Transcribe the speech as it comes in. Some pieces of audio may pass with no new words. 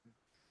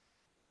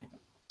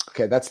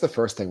Okay, that's the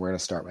first thing we're going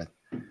to start with.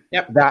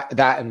 Yep.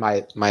 That and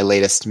my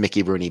latest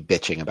Mickey Rooney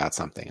bitching about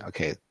something.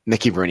 Okay,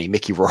 Mickey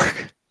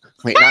Rourke.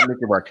 Wait, not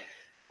Mickey Rourke.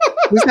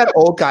 Who's that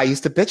old guy who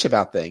used to bitch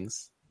about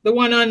things? The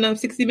one on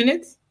 60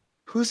 Minutes?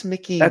 Who's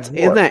Mickey Isn't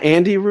Rourke? that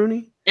Andy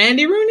Rooney?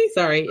 Andy Rooney?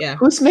 Sorry, yeah.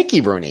 Who's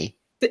Mickey Rooney?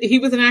 He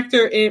was an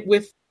actor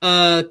with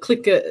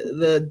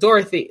the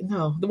Dorothy.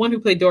 No, the one who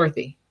played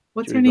Dorothy.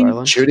 What's Judy her name?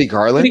 Garland? Judy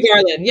Garland? Judy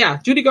Garland, yeah.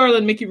 Judy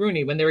Garland, Mickey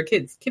Rooney when they were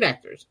kids, kid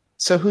actors.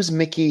 So who's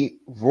Mickey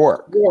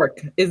Rourke?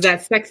 Rourke is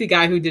that sexy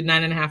guy who did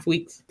 9.5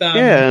 Weeks.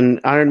 Yeah, and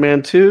Iron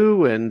Man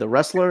 2 and The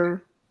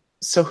Wrestler.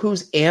 So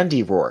who's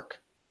Andy Rourke?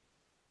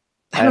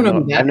 I don't know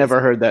who that I've is.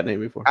 never heard that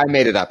name before. I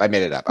made it up. All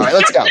right,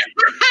 let's go.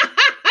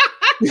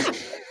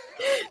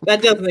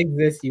 That doesn't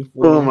exist, you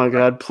fool. Oh my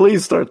God!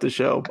 Please start the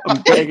show.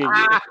 I'm begging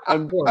you.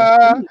 I'm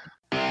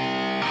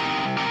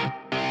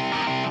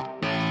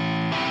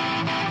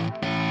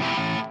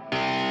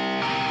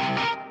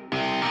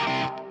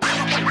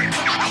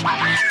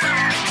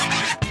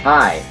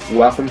Hi,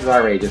 welcome to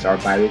Outrageous, our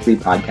bi-weekly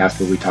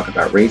podcast where we talk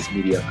about race,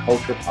 media,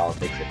 culture,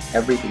 politics, and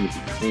everything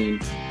in between.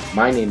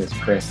 My name is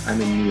Chris. I'm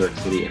in New York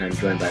City, and I'm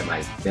joined by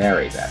my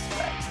very best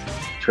friends,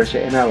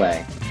 Trisha in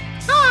LA.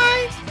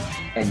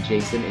 Hi. And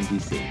Jason in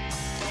DC.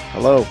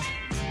 Hello.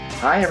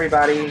 Hi,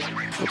 everybody.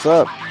 What's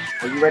up?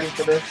 Are you ready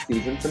for this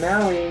season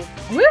finale?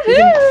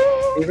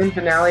 Woohoo! Season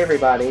finale,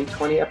 everybody.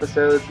 20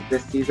 episodes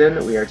this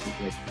season. We are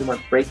taking a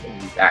 2-month break and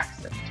we'll be back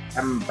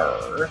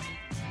September.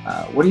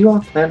 What do you all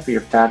plan for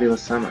your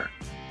fabulous summer?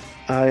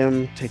 I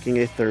am taking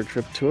a third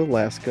trip to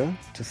Alaska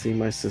to see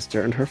my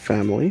sister and her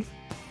family.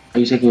 Are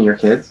you taking your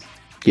kids?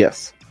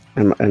 Yes,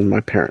 and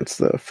my parents,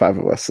 the 5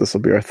 of us. This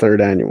will be our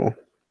 3rd annual.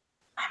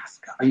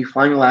 Alaska. Are you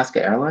flying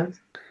Alaska Airlines?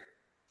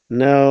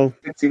 No.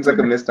 It seems like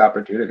a missed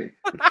opportunity.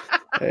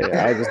 Hey,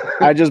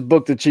 I just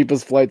booked the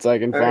cheapest flights I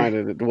can find,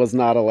 and it was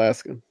not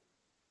Alaska.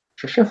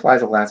 Trisha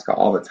flies Alaska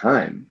all the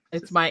time.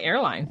 It's my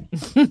airline.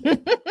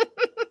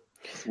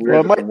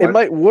 Weird Well, it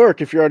might work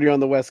if you're already on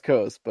the West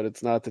Coast, but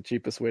it's not the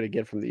cheapest way to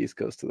get from the East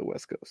Coast to the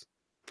West Coast.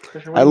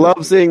 Trisha, I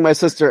love seeing my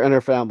sister and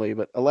her family,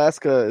 but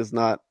Alaska is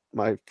not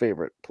my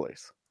favorite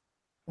place.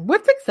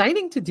 What's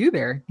exciting to do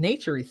there?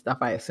 Nature-y stuff,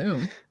 I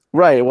assume.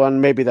 Right. Well,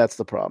 and maybe that's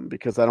the problem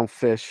because I don't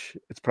fish.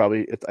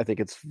 I think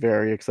it's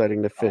very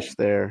exciting to fish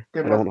there.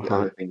 There I don't must be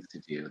hunt. other things to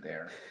do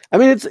there. I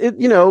mean,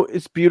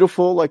 it's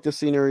beautiful. Like the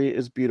scenery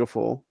is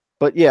beautiful,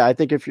 but yeah, I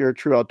think if you're a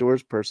true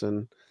outdoors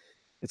person,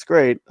 it's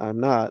great. I'm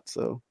not,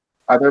 so.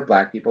 Are there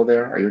black people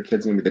there? Are your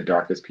kids going to be the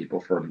darkest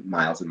people for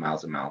miles and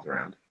miles and miles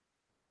around?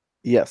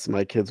 Yes,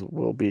 my kids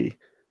will be.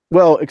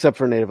 Well, except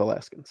for Native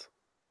Alaskans.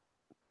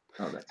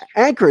 Oh, that's true.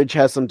 Anchorage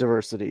has some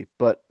diversity,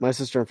 but my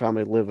sister and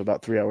family live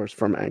about 3 hours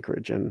from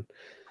Anchorage, and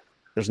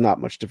there's not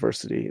much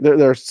diversity.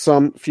 There are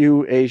some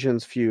few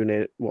Asians, few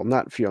Native. Well,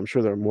 not few. I'm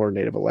sure there are more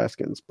Native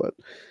Alaskans, but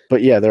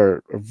yeah, there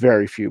are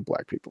very few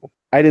black people.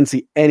 I didn't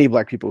see any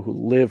black people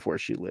who live where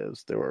she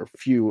lives. There were a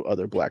few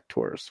other black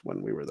tourists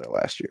when we were there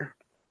last year.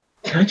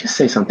 Can I just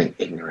say something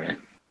ignorant?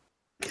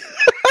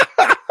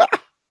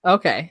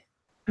 Okay.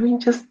 I mean,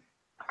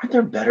 aren't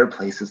there better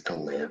places to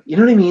live? You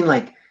know what I mean?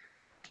 Like,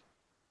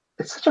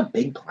 it's such a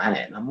big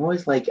planet. And I'm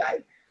always like,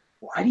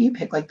 why do you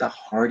pick like the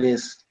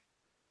hardest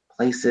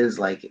places,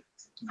 like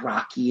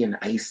rocky and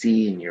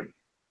icy, and you're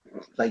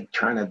like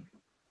trying to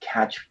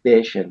catch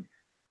fish and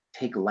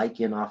take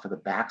lichen off of the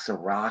backs of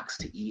rocks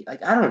to eat?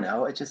 Like, I don't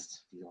know. It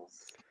just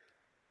feels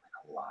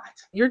like a lot.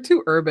 You're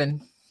too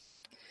urban.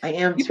 I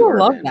am People too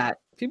love urban. that.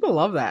 People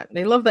love that.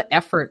 They love the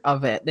effort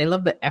of it. They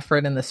love the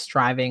effort and the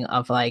striving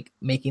of like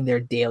making their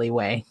daily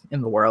way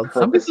in the world.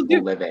 Some people Purposeful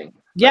do. living.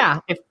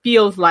 Yeah, it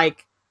feels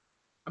like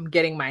I'm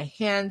getting my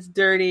hands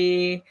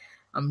dirty.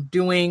 I'm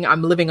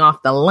living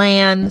off the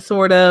land,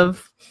 sort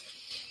of.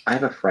 I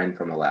have a friend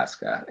from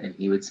Alaska, and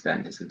he would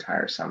spend his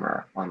entire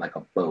summer on like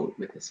a boat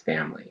with his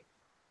family,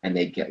 and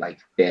they'd get like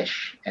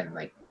fish and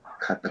like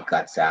cut the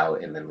guts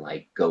out and then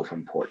like go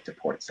from port to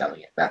port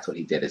selling it. That's what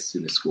he did as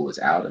soon as school was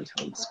out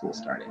until school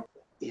started.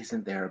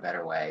 Isn't there a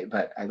better way?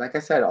 But like I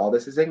said, all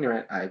this is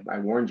ignorant. I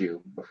warned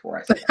you before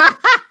I said that.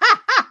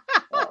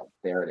 So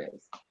there it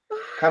is.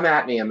 Come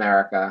at me,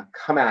 America.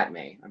 Come at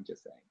me. I'm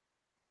just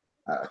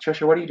saying.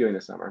 Trisha, what are you doing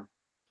this summer?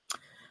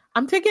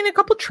 I'm taking a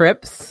couple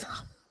trips.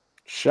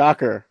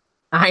 Shocker.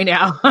 I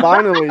know.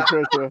 Finally,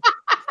 Trisha.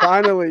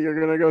 Finally, you're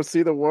going to go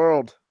see the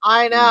world.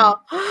 I know.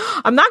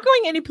 I'm not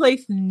going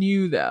anyplace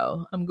new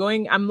though. I'm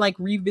like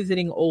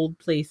revisiting old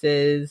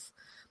places.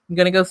 I'm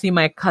going to go see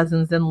my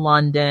cousins in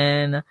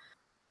London.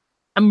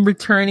 I'm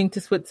returning to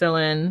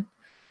Switzerland,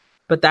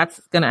 but that's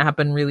going to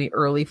happen really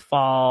early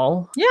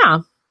fall.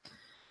 Yeah.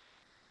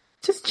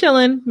 Just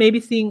chilling,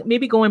 maybe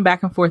going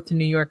back and forth to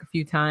New York a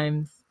few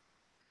times.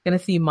 Gonna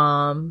see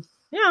mom.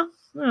 Yeah,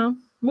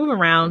 move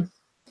around.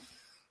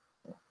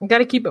 Got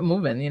to keep it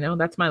moving,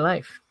 that's my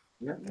life.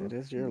 Yeah, It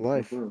is your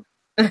life.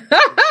 Mm-hmm.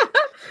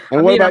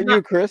 And what about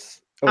you,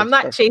 Chris? Oh, I'm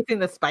not sorry. chasing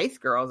the Spice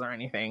Girls or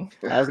anything.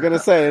 I was going to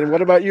say, and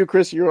what about you,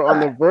 Chris? You're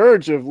on the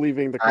verge of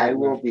leaving the I continent.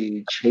 will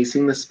be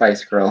chasing the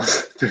Spice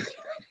Girls through the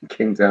United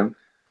Kingdom.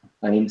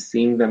 I am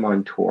seeing them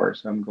on tour,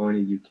 so I'm going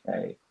to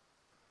UK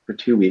for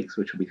 2 weeks,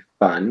 which will be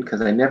fun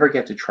because I never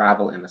get to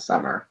travel in the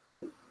summer,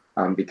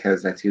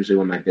 because that's usually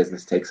when my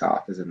business takes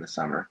off, is in the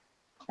summer.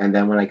 And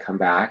then when I come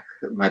back,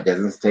 my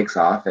business takes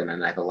off, and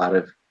then I have a lot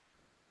of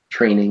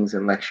trainings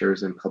and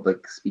lectures and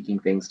public speaking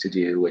things to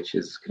do, which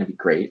is going to be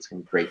great. It's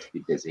going to be great to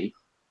be busy.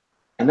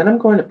 And then I'm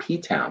going to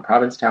P-Town,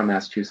 Provincetown,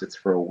 Massachusetts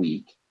for a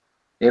week.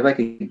 They have like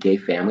a gay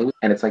family,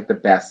 and it's like the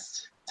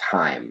best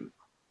time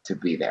to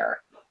be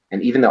there.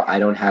 And even though I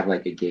don't have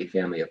like a gay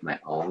family of my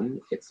own,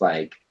 it's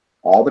like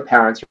all the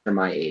parents are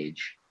my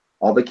age,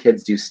 all the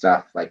kids do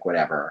stuff like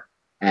whatever,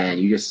 and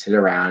you just sit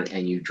around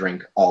and you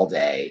drink all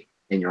day,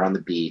 and you're on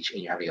the beach,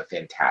 and you're having a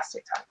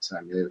fantastic time. So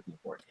I'm really looking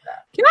forward to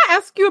that. Can I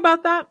ask you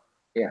about that?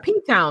 Yeah.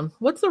 P-Town.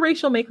 What's the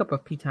racial makeup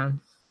of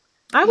P-Town?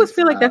 I always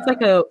feel like that's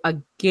like a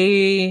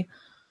gay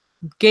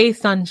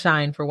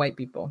sunshine for white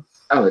people.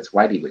 Oh, it's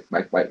whitey with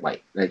white.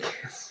 Like,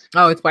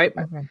 oh, it's white.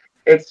 Okay.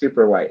 It's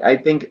super white. I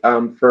think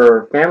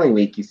for Family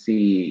Week, you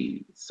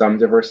see some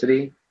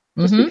diversity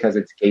just because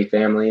it's gay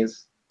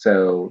families.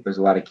 So there's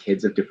a lot of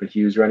kids of different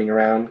hues running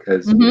around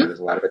because there's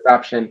a lot of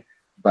adoption.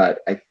 But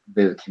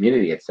the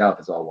community itself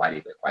is all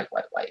whitey with white.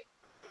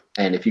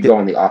 And if you go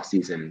in the off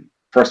season,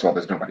 first of all,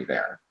 there's nobody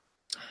there.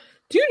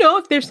 Do you know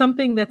if there's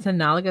something that's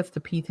analogous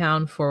to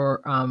P-Town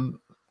for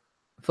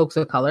folks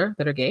of color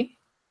that are gay?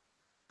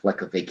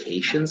 Like a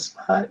vacation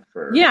spot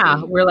for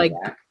we're like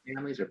black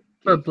families or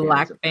for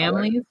black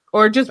families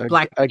or just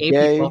black gay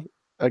people.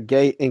 A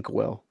gay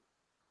inkwell.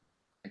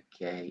 A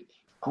gay.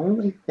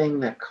 Only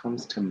thing that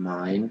comes to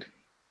mind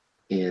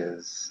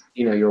is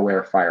you're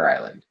aware of Fire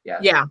Island,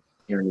 yeah,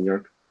 here in New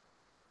York.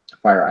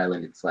 Fire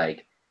Island, it's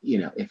like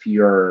if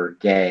you're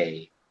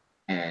gay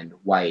and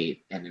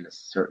white and in a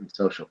certain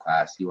social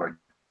class, you are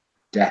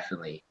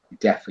definitely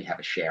have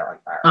a share on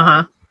Fire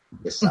Island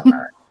this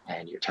summer.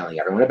 And you're telling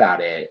everyone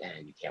about it,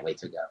 and you can't wait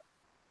to go.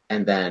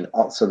 And then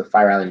also the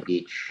Fire Island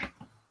Beach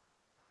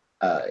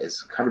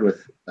is covered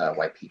with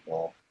white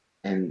people,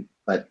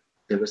 but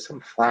there was some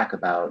flack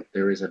about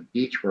there is a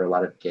beach where a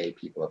lot of gay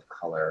people of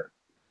color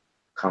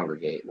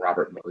congregate.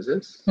 Robert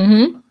Moses.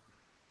 Mm-hmm.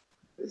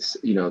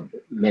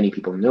 Many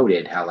people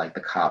noted how like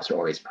the cops are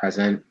always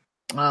present.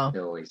 Oh.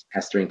 They're always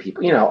pestering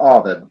people.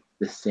 All the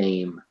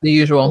same, the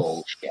usual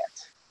bullshit.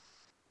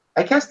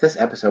 I guess this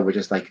episode we're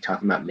just like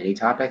talking about mini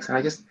topics, and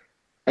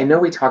I know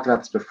we talked about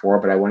this before,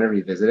 but I want to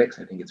revisit it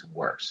because I think it's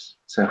worse.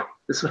 So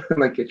this is what I'd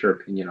like to get your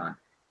opinion on.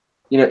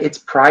 It's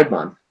Pride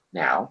Month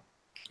now.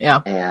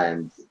 Yeah.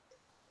 And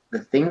the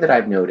thing that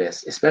I've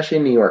noticed, especially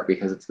in New York,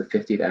 because it's the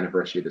 50th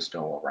anniversary of the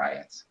Stonewall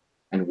riots,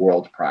 and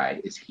World Pride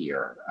is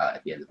here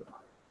at the end of the month.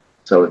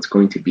 So it's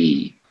going to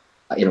be,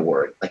 in a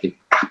word, like an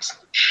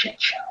absolute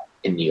shit show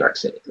in New York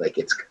City. Like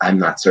I'm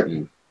not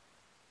certain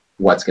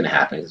what's going to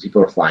happen because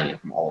people are flying in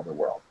from all over the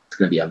world. It's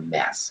going to be a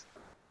mess.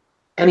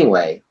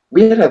 Anyway,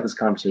 we had this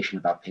conversation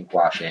about pink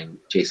washing,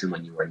 Jason,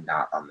 when you were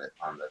not on the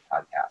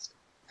podcast.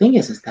 Thing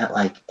is that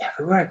like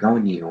everywhere I go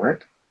in New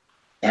York,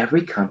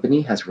 every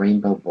company has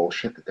rainbow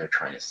bullshit that they're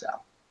trying to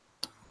sell.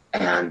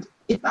 And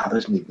it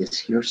bothers me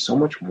this year so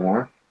much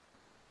more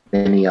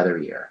than any other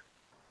year.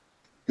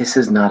 This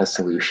is not a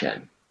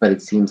solution, but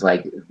it seems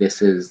like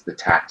this is the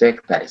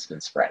tactic that has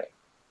been spreading.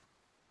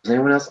 Does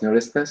anyone else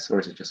notice this, or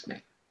is it just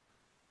me?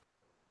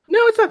 No,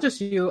 it's not just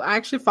you. I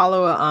actually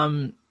follow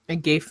a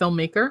gay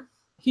filmmaker.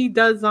 He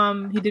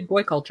did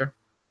Boy Culture.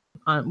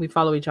 We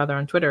follow each other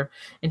on Twitter.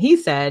 And he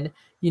said,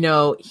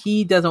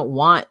 he doesn't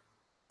want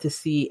to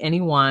see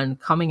anyone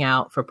coming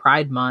out for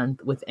Pride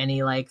Month with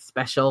any like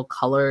special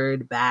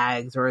colored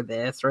bags or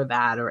this or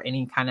that or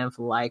any kind of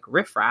like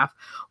riffraff.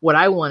 What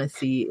I want to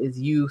see is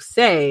you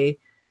say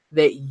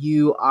that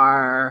you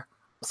are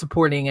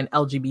supporting an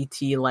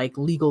LGBT like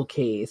legal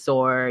case,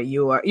 or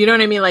you know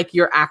what I mean? Like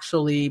you're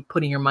actually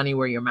putting your money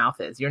where your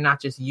mouth is. You're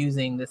not just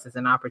using this as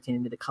an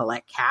opportunity to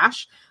collect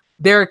cash.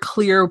 There are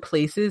clear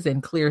places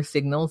and clear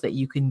signals that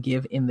you can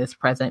give in this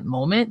present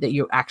moment that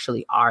you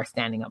actually are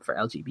standing up for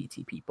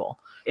LGBT people.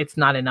 It's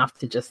not enough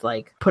to just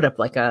like put up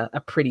like a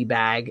pretty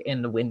bag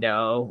in the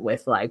window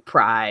with like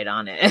pride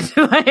on it.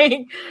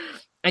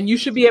 And you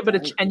should be able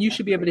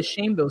to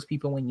shame those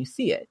people when you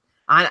see it.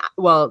 I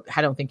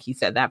don't think he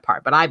said that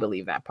part, but I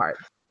believe that part.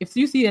 If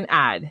you see an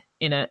ad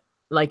in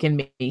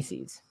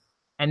Macy's,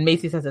 and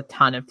Macy's has a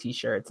ton of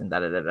t-shirts and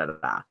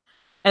da-da-da-da-da,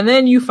 and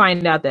then you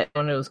find out that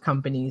one of those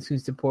companies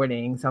who's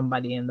supporting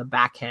somebody in the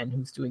back end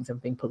who's doing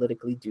something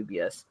politically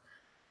dubious,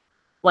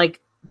 like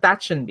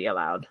that shouldn't be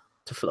allowed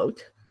to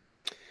float.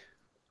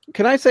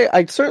 Can I say,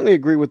 I certainly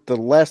agree with the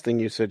last thing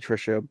you said,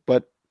 Trisha,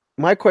 but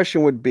my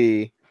question would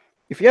be,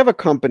 if you have a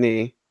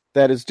company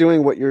that is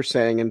doing what you're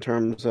saying in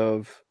terms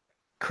of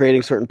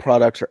creating certain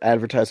products or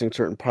advertising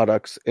certain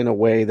products in a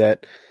way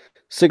that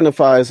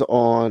signifies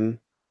on,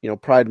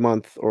 Pride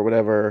Month or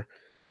whatever,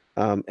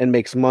 and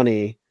makes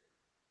money,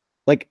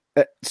 like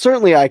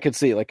certainly I could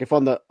see like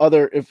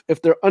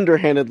if they're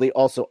underhandedly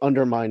also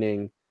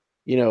undermining,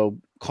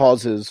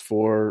 causes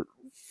for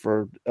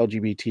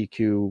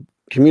LGBTQ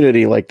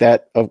community like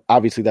that,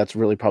 obviously that's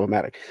really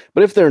problematic.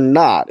 But if they're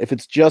not, if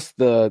it's just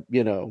the,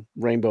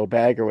 rainbow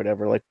bag or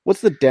whatever, like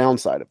what's the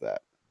downside of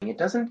that? It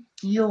doesn't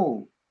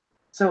feel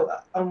So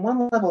on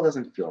one level, it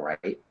doesn't feel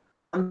right.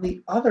 On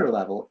the other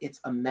level, it's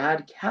a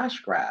mad cash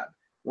grab.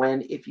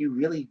 When if you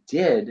really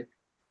did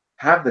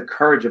have the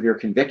courage of your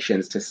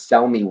convictions to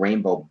sell me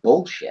rainbow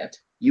bullshit,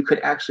 you could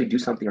actually do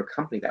something or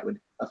company that would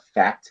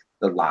affect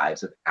the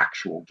lives of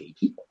actual gay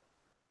people.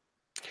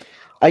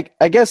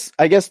 I guess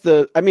I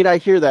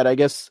hear that, I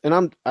guess,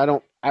 and I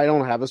don't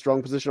have a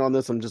strong position on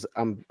this.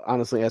 I'm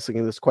honestly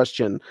asking this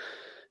question.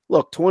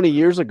 Look, 20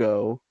 years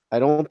ago, I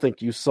don't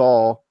think you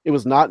saw, it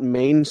was not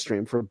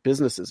mainstream for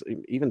businesses,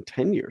 even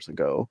 10 years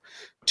ago,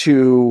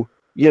 to,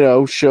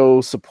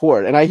 show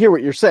support. And I hear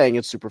what you're saying.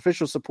 It's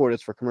superficial support.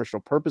 It's for commercial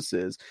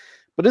purposes.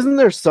 But isn't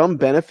there some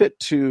benefit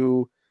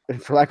to,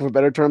 for lack of a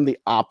better term, the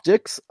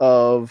optics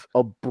of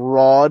a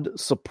broad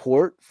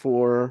support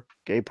for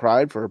gay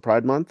pride, for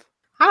Pride Month?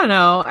 I don't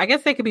know. I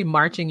guess they could be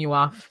marching you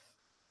off.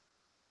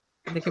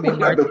 They could be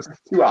marching. Those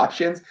two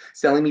options: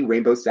 selling me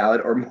rainbow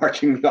salad or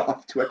marching me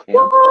off to a camp.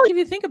 Well, if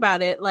you think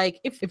about it, like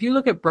if you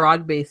look at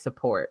broad-based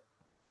support,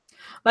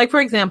 like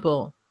for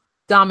example,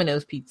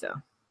 Domino's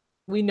Pizza,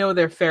 we know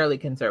they're fairly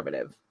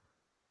conservative.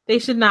 They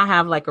should not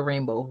have like a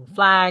rainbow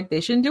flag. They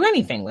shouldn't do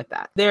anything with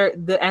that. They're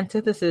the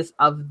antithesis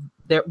of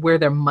where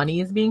their money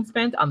is being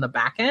spent on the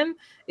back end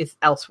is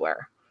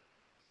elsewhere.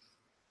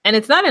 And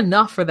it's not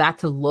enough for that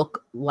to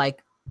look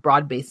like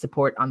broad-based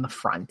support on the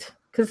front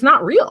because it's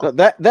not real. No,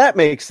 that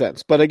makes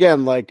sense. But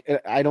again,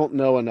 like, I don't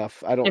know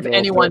enough. I don't if know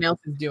anyone else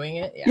is doing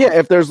it. Yeah,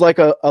 if there's like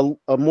a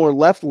more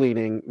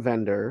left-leaning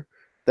vendor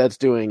that's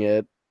doing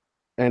it,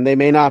 and they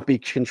may not be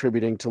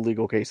contributing to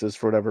legal cases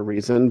for whatever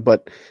reason,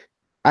 but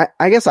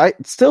I guess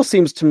it still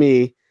seems to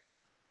me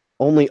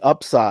only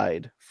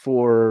upside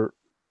for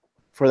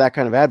that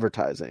kind of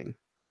advertising.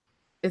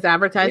 Is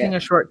advertising a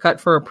shortcut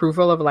for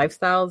approval of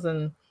lifestyles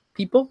and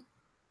people?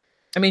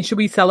 I mean, should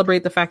we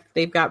celebrate the fact that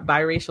they've got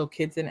biracial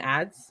kids in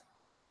ads?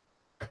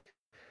 Does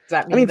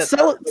that mean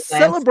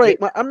celebrate?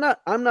 I'm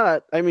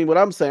not. I mean, what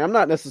I'm saying, I'm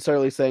not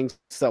necessarily saying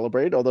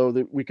celebrate, although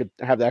we could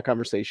have that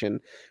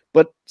conversation,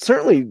 but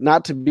certainly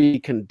not to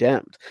be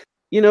condemned.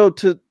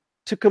 To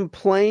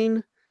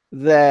complain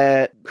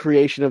that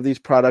creation of these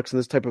products and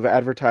this type of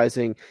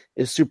advertising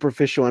is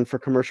superficial and for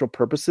commercial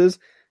purposes,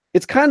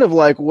 it's kind of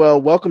like,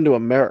 well, welcome to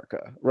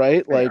America,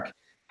 right?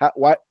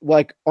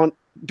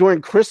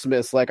 During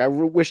Christmas, like, I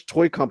wish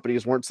toy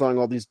companies weren't selling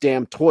all these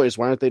damn toys.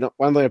 Why don't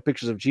they have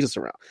pictures of Jesus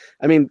around?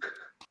 I mean,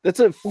 that's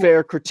a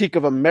fair critique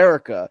of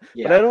America,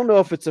 but I don't know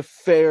if it's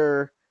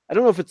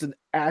an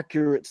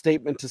accurate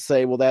statement to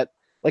say, well, that,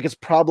 like, it's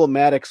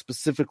problematic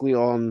specifically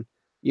on,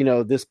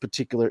 this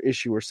particular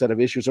issue or set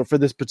of issues or for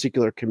this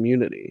particular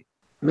community.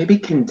 Maybe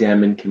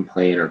condemn and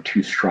complain are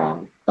too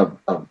strong of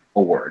a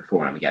word for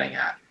what I'm getting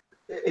at.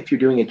 If you're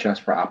doing it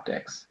just for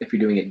optics, if you're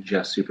doing it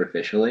just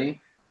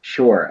superficially,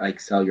 sure, like,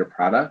 sell your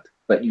product,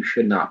 but you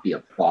should not be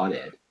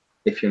applauded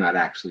if you're not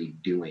actually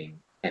doing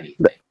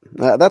anything.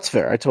 That's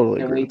fair. I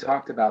totally agree. And we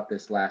talked about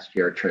this last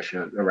year,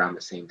 Trisha, around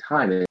the same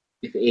time.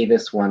 If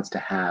Avis wants to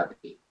have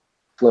a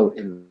float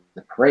in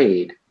the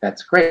parade,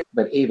 that's great.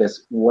 But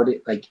Avis,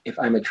 if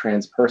I'm a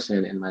trans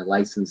person and my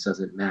license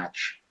doesn't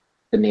match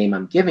the name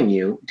I'm giving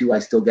you, do I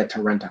still get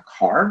to rent a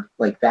car?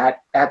 Like,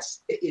 that's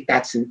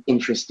an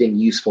interesting,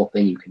 useful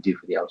thing you can do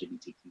for the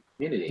LGBTQ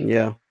community.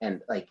 Yeah.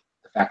 And like,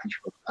 the fact that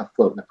you're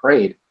afloat in the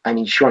parade, I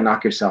mean, sure,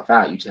 knock yourself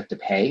out. You just have to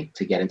pay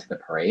to get into the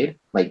parade.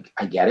 Like,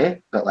 I get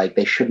it, but like,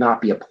 they should not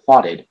be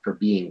applauded for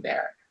being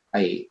there.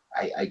 I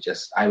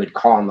would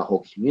call on the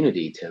whole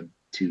community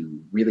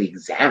to really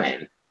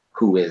examine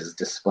who is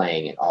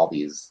displaying all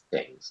these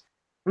things.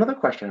 Another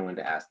question I wanted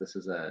to ask, this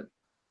is a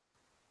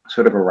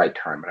sort of a right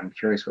turn, but I'm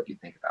curious what you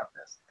think about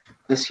this.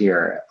 This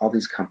year, all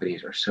these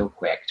companies are so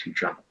quick to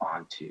jump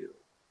onto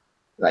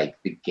like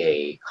the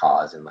gay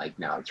cause, and like,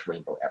 now it's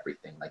rainbow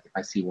everything. Like, if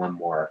I see one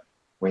more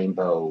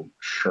rainbow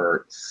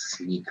shirt,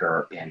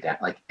 sneaker, bandana,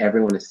 like,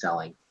 everyone is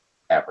selling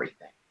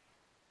everything.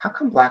 How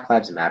come Black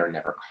Lives Matter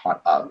never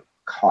caught on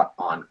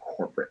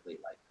corporately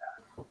like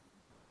that?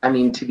 I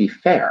mean, to be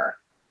fair,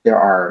 there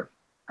are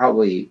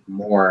probably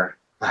more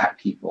Black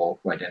people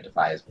who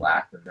identify as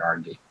Black than there are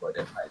gay people who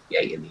identify as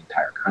gay in the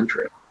entire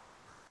country.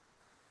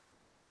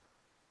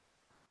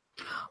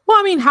 Well,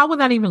 I mean, how would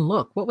that even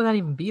look? What would that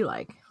even be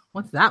like?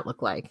 What's that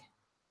look like?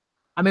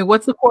 I mean,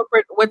 what's the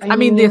corporate?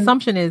 The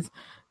assumption is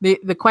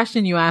the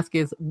question you ask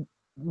is,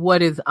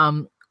 what is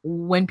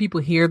when people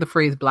hear the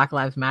phrase Black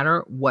Lives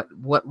Matter, what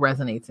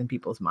resonates in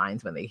people's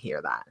minds when they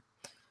hear that?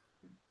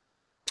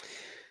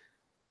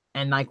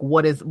 And like,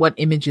 what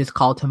images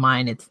call to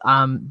mind? It's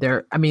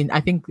there. I mean, I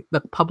think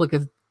the public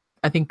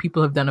I think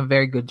people have done a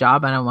very good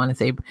job. I don't want to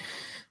say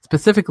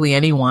specifically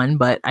anyone,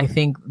 but I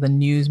think the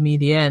news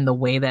media and the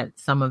way that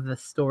some of the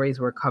stories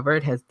were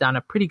covered has done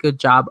a pretty good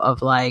job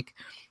of like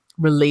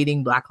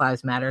relating Black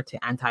Lives Matter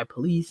to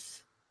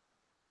anti-police,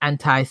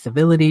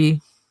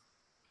 anti-civility,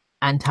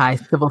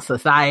 anti-civil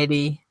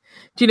society.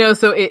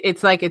 So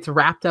it's like it's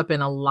wrapped up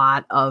in a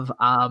lot of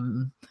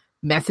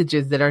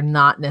messages that are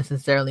not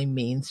necessarily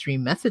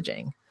mainstream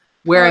messaging.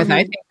 Whereas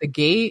I think the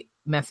gay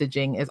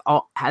messaging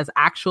has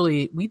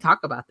actually, we talk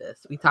about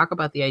this. We talk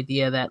about the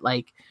idea that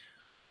like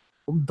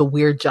the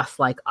we're just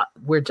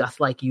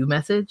like you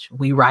message.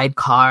 We ride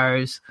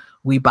cars,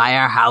 we buy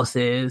our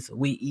houses,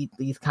 we eat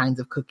these kinds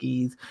of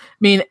cookies. I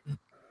mean,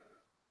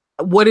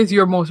 what is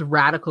your most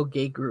radical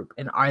gay group,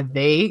 and are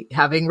they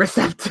having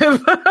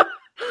receptive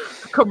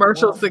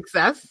commercial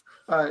success?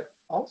 But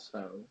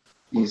also,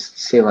 you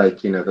say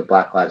like, the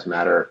Black Lives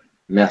Matter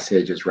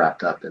message is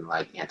wrapped up in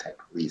like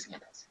anti-police,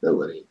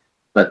 anti-civility.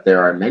 But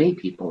there are many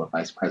people, the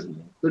vice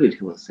president included,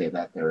 who will say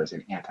that there is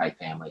an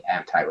anti-family,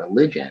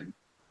 anti-religion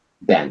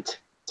bent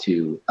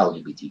to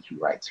LGBTQ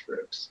rights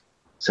groups.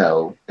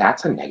 So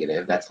that's a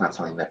negative. That's not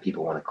something that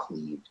people want to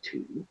cleave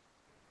to.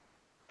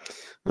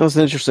 That was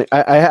interesting.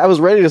 I was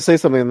ready to say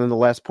something, and then the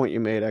last point you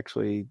made,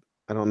 actually,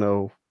 I don't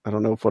know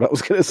if what I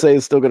was going to say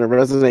is still going to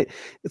resonate.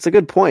 It's a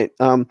good point.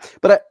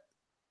 But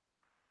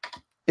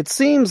it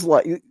seems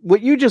like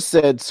what you just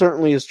said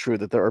certainly is true,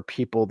 that there are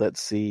people that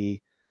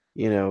see,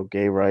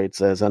 gay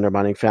rights as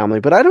undermining family.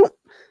 But I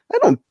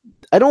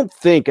don't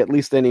think, at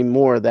least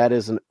anymore, that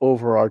is an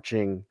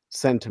overarching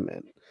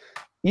sentiment.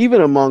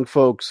 Even among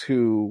folks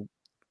who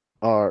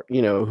are,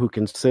 who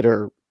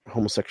consider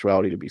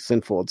homosexuality to be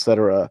sinful,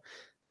 etc.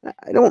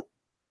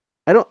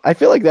 I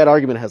feel like that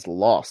argument has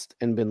lost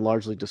and been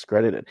largely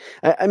discredited.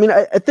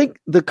 I think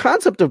the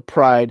concept of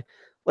pride,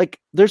 like,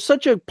 there's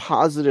such a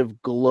positive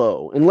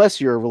glow,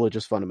 unless you're a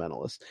religious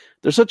fundamentalist.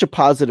 There's such a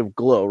positive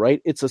glow,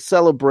 right? It's a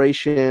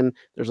celebration.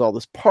 There's all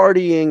this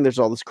partying. There's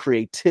all this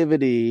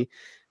creativity.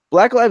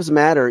 Black Lives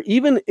Matter,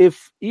 even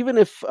if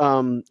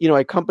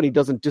a company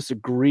doesn't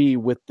disagree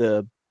with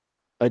the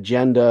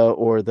agenda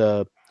or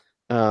the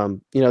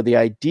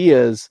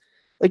ideas,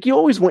 like, you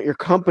always want your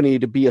company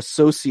to be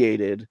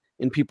associated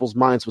in people's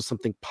minds with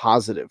something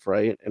positive,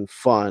 right? And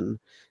fun.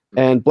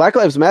 And Black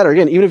Lives Matter,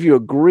 again, even if you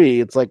agree,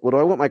 it's like, what do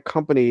I want my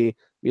company to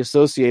be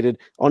associated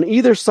on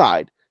either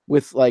side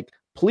with, like,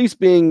 police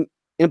being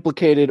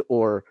implicated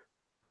or,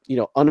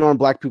 unarmed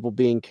Black people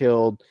being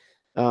killed?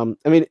 I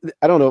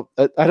don't know.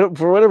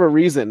 For whatever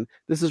reason,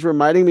 this is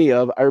reminding me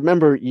of, I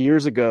remember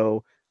years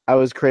ago, I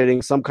was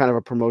creating some kind of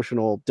a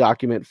promotional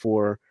document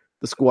for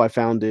the school I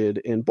founded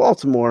in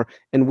Baltimore,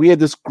 and we had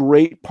this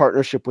great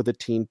partnership with a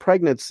teen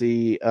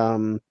pregnancy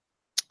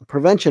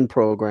prevention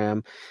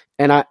program,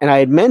 and I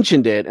had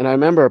mentioned it, and I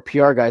remember a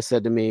PR guy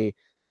said to me,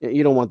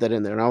 "You don't want that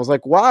in there," and I was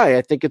like, "Why?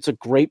 I think it's a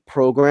great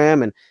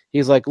program." And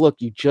he's like,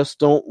 "Look, you just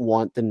don't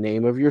want the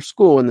name of your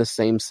school in the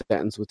same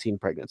sentence with teen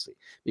pregnancy,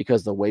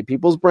 because the way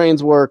people's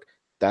brains work,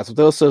 that's what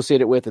they'll associate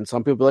it with, and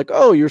some people be like,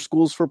 oh, your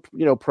school's for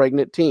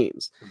pregnant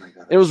teens." Oh my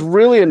God, it was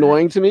really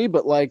annoying to me,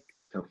 but like,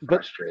 so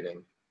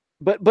frustrating.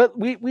 But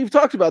we've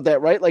talked about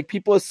that, right? Like,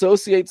 people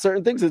associate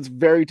certain things. It's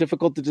very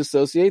difficult to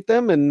dissociate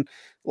them. And,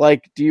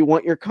 like, do you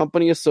want your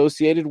company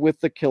associated with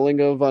the killing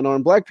of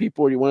unarmed Black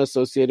people, or do you want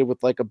associated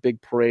with, like, a big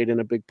parade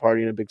and a big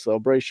party and a big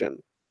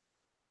celebration?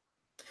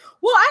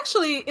 Well,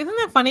 actually, isn't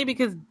that funny?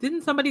 Because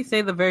didn't somebody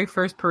say the very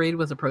first parade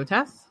was a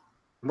protest?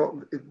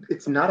 Well,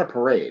 it's not a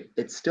parade.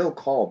 It's still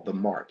called the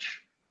March.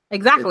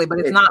 Exactly, but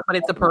it's not. But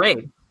it's a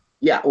parade.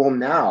 Yeah, well,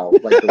 now,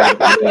 like,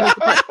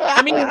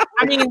 I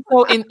mean,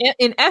 so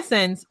in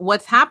essence,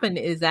 what's happened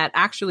is that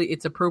actually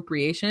its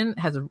appropriation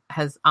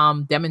has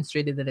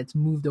demonstrated that it's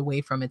moved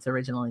away from its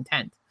original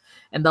intent,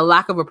 and the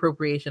lack of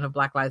appropriation of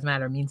Black Lives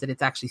Matter means that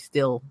it's actually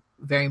still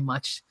very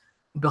much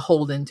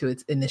beholden to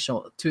its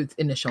initial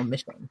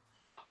mission.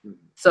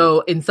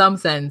 So, in some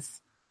sense,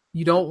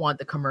 you don't want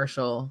the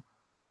commercial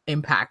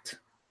impact,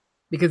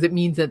 because it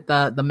means that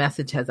the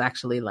message has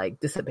actually, like,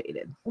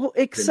 dissipated. Well,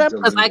 except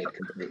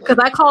because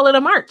I call it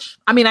a march.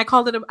 I mean, I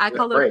called it a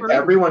parade.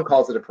 Everyone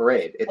calls it a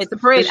parade. It's a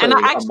parade, and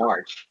a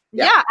march.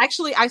 Yeah,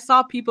 actually, I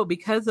saw people,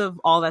 because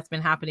of all that's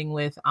been happening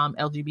with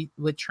LGBT,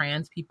 with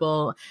trans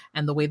people,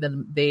 and the way that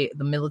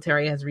the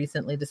military has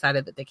recently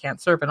decided that they can't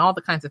serve, and all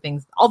the kinds of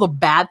things, all the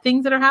bad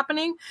things that are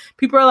happening.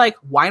 People are like,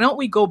 why don't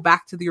we go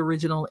back to the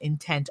original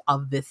intent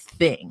of this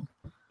thing?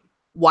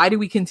 Why do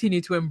we continue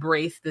to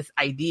embrace this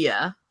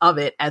idea of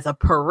it as a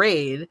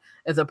parade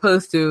as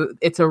opposed to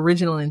its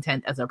original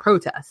intent as a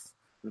protest,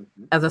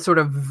 as a sort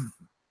of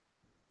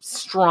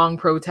strong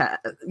protest,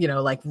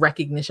 like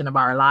recognition of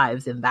our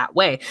lives in that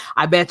way?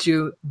 I bet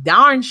you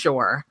darn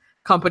sure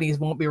companies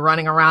won't be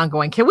running around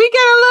going, can we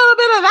get a little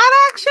bit of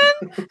that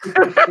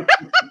action?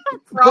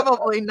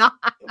 Probably not.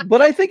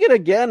 But I think it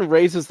again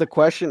raises the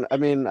question. I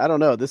mean, I don't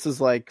know. This is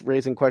like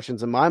raising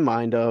questions in my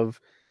mind of,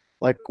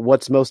 like,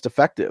 what's most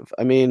effective?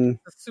 I mean,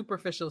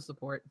 superficial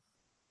support.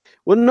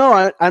 Well,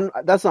 no,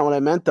 that's not what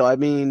I meant, though. I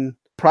mean,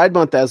 Pride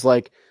Month as,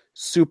 like,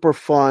 super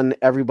fun,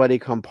 everybody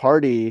come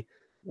party.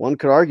 One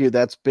could argue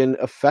that's been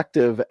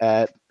effective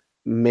at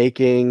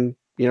making,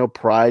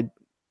 Pride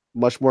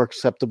much more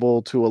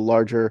acceptable to a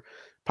larger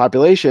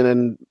population.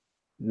 And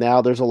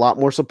now there's a lot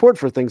more support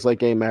for things like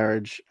gay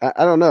marriage.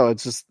 I don't know.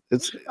 It's.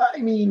 I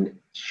mean,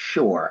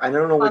 sure. I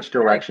don't know which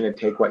direction to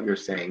take what you're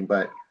saying,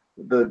 but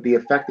the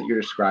effect that you're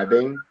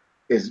describing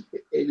is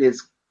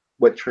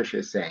what Trisha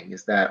is saying,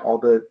 is that all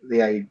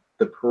the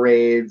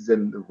parades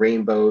and the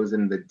rainbows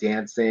and the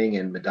dancing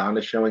and Madonna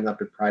showing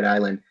up at Pride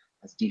Island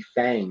has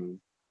defanged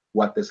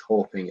what this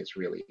whole thing is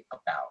really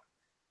about.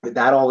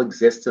 that all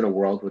exists in a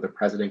world where the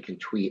president can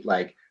tweet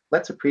like,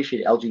 let's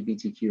appreciate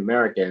LGBTQ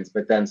Americans,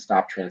 but then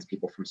stop trans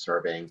people from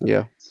serving,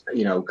 Yeah.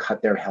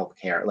 Cut their health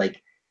care.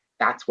 Like,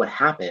 that's what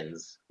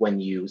happens when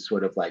you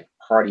sort of like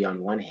party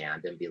on one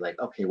hand and be like,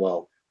 okay,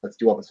 well, let's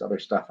do all this other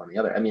stuff on the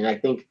other. I mean, I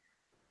think,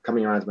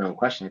 coming around to my own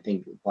question, I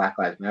think Black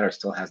Lives Matter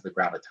still has the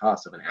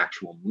gravitas of an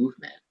actual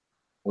movement,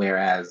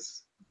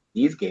 whereas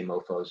these gay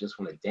mofos just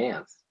want to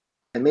dance.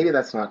 And maybe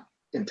that's not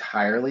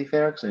entirely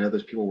fair, because I know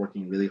there's people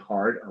working really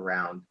hard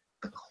around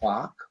the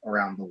clock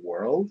around the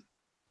world.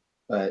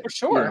 But For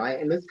sure.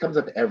 And this comes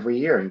up every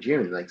year in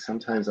June. Like,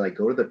 sometimes I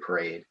go to the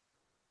parade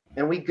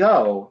and we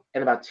go,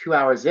 and about 2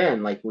 hours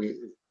in,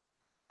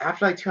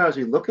 after like 2 hours,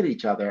 we look at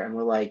each other and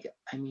we're like,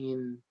 I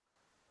mean,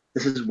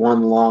 this is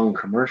one long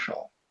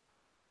commercial.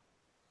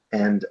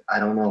 And I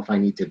don't know if I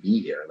need to be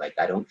here. Like,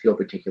 I don't feel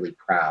particularly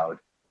proud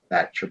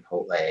that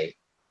Chipotle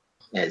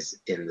is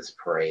in this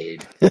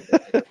parade.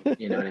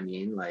 You know what I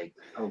mean? Like,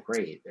 oh,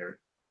 great. There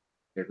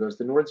goes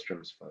the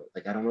Nordstrom's vote.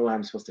 Like, I don't know what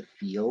I'm supposed to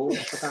feel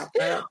about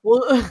that.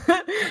 Well,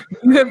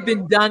 you have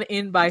been done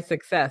in by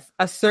success,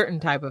 a certain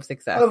type of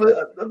success.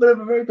 But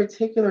a very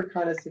particular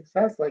kind of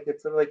success. Like,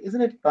 it's sort of like, isn't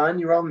it fun?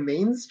 You're all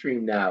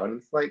mainstream now. And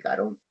it's like, I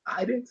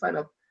didn't sign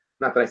up.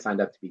 Not that I signed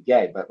up to be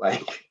gay, but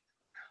like,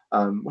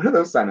 what do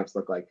those signups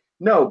look like?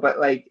 No, but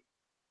like,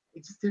 I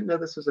just didn't know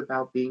this was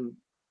about being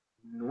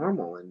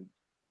normal and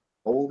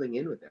holding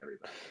in with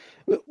everybody.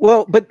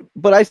 Well,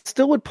 but I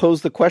still would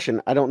pose the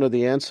question. I don't know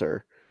the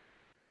answer.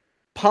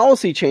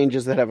 Policy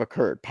changes that have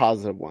occurred,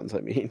 positive ones, I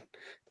mean,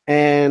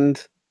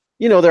 and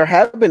there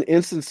have been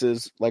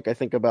instances, like I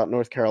think about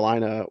North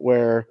Carolina,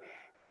 where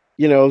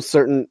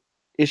certain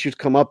issues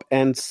come up,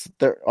 and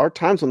there are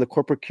times when the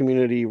corporate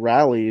community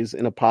rallies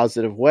in a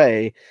positive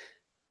way.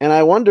 And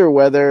I wonder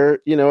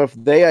whether, if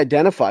they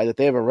identify that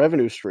they have a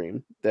revenue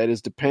stream that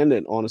is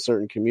dependent on a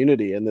certain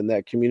community, and then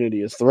that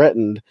community is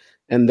threatened,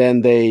 and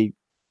then they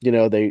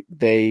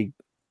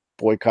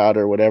boycott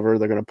or whatever,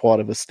 they're going to pull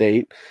out of a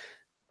state.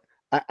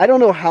 I don't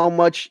know how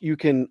much you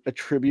can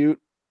attribute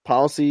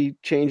policy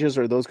changes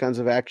or those kinds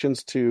of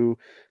actions to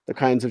the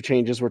kinds of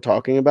changes we're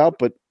talking about,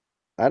 but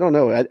I don't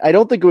know. I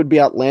don't think it would be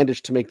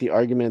outlandish to make the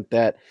argument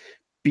that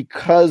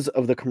because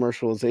of the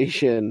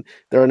commercialization,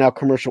 there are now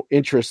commercial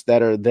interests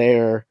that are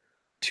there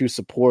to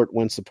support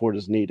when support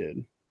is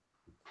needed.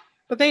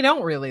 But they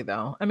don't really,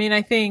 though. I mean,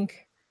 I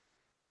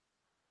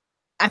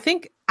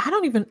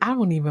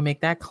wouldn't even make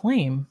that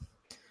claim.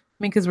 I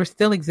mean, because we're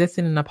still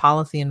existing in a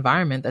policy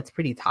environment that's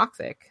pretty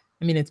toxic.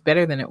 I mean, it's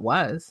better than it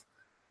was,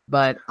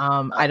 but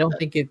I don't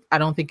think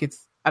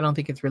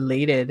it's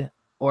related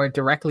or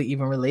directly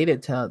even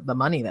related to the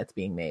money that's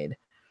being made.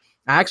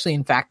 I actually,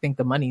 in fact, think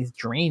the money's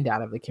drained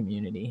out of the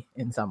community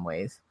in some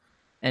ways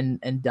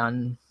and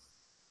done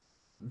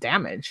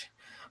damage.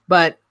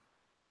 But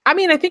I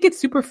mean, I think it's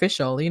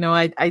superficial.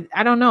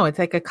 I don't know. It's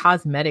like a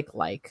cosmetic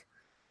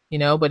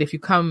but if you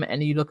come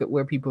and you look at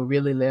where people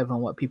really live and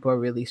what people are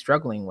really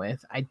struggling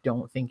with, I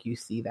don't think you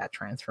see that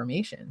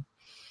transformation.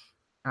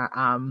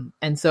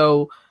 And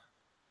so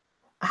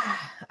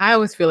I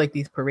always feel like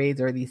these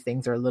parades or these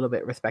things are a little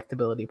bit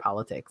respectability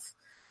politics.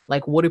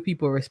 Like, what do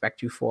people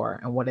respect you for,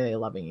 and what are they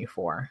loving you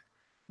for?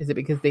 Is it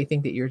because they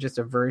think that you're just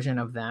a version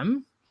of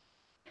them?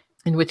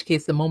 In which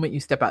case, the moment you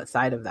step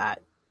outside of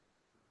that,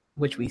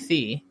 which we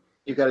see,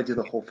 you got to do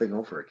the whole thing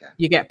over again.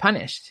 You get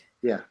punished.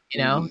 Yeah.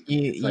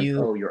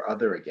 You're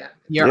other again.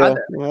 You're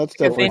other. Well, that's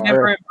because they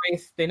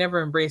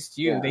never embraced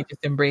you. Yeah. They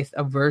just embraced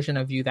a version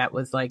of you that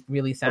was like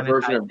really sanitized. A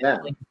version of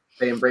them.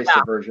 They embraced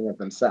a version of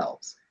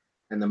themselves.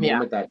 And the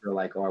moment that you're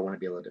like, oh, I want to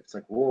be able to, it's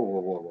like,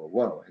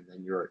 whoa. And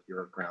then you're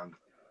ground.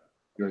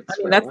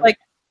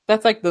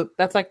 That's like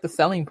the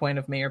selling point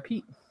of Mayor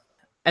Pete.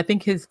 I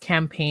think his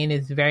campaign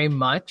is very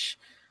much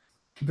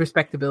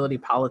respectability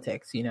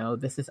politics.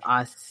 This is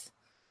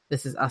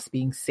us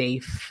being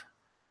safe.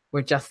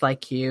 We're just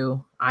like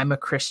you. I'm a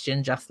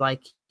Christian just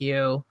like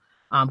you.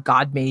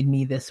 God made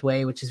me this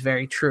way, which is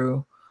very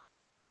true.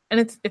 And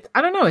it's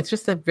I don't know, it's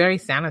just a very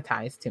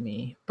sanitized to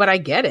me. But I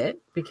get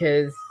it,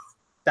 because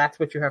that's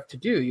what you have to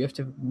do. You have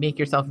to make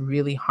yourself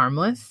really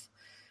harmless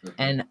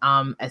and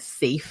as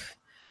safe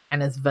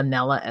and as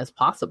vanilla as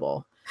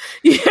possible.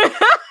 It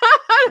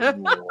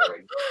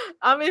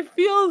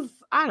feels,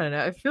 I don't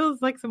know, it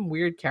feels like some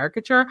weird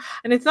caricature.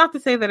 And it's not to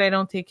say that I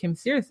don't take him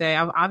seriously.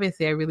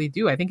 Obviously, I really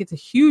do. I think it's a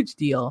huge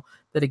deal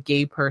that a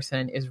gay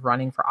person is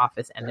running for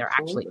office and they're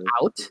actually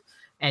out,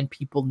 and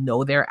people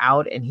know they're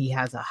out, and he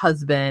has a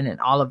husband and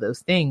all of those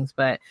things.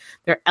 But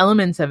there are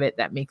elements of it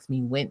that makes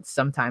me wince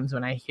sometimes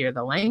when I hear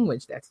the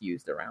language that's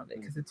used around it,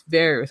 because it's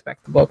very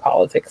respectable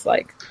politics.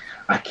 Like,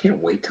 I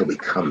can't wait till we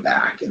come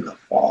back in the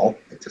fall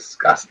and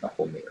discuss the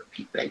whole Mayor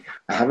Pete thing.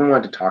 I haven't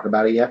wanted to talk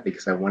about it yet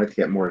because I wanted to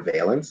get more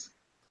valence.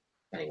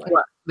 Anyway,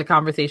 what, the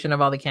conversation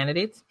of all the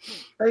candidates?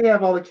 Yeah,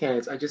 of all the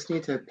candidates. I just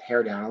need to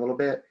pare down a little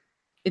bit.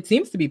 It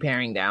seems to be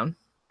paring down.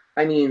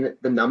 I mean,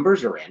 the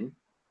numbers are in,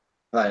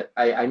 but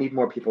I need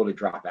more people to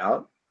drop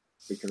out,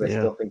 because I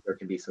still think there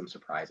can be some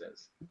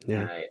surprises.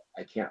 Yeah.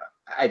 And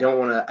I don't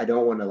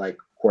want to like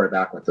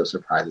quarterback what those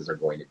surprises are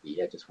going to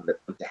be. I just want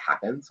them to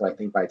happen. So I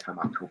think by the time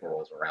October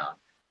rolls around,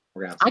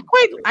 we're gonna have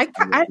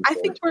I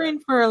think we're in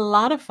for a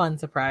lot of fun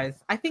surprise.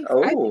 I think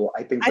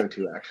so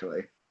too,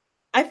 actually.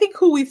 I think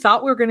who we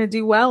thought we were going to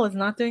do well is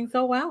not doing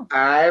so well.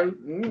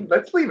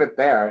 Let's leave it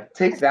there.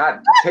 Take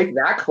that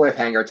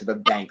cliffhanger to the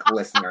bank,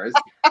 listeners.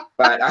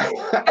 But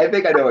I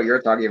think I know what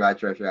you're talking about,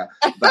 Trisha.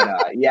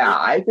 But yeah,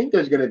 I think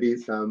there's going to be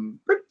some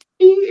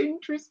pretty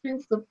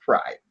interesting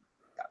surprise.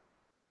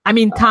 I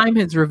mean, time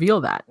has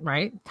revealed that,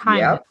 right?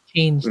 Time has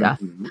changed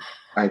us.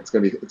 It's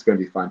gonna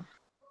be fun.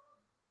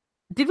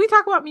 Did we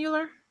talk about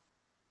Mueller?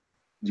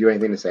 Do you have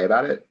anything to say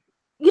about it?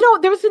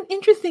 There's an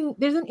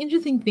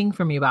interesting thing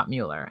for me about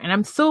Mueller, and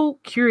I'm so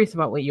curious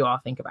about what you all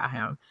think about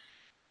him.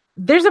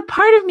 There's a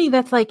part of me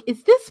that's like,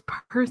 is this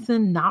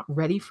person not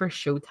ready for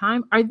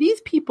Showtime? Are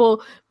these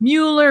people,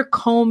 Mueller,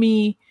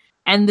 Comey,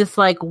 and this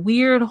like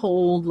weird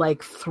whole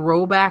like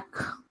throwback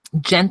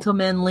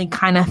gentlemanly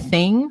kind of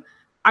thing?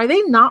 Are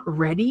they not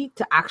ready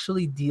to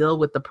actually deal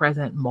with the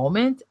present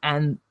moment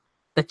and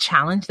the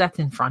challenge that's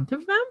in front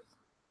of them?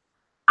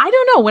 I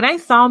don't know. When I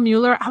saw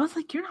Mueller, I was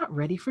like, you're not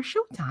ready for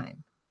Showtime.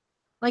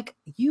 Like,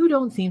 you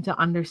don't seem to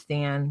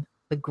understand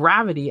the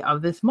gravity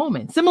of this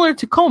moment. Similar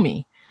to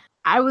Comey.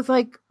 I was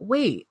like,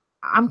 wait,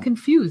 I'm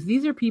confused.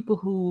 These are people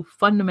who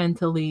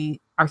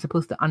fundamentally are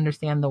supposed to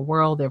understand the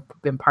world. They've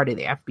been part of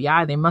the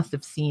FBI. They must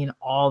have seen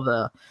all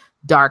the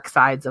dark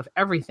sides of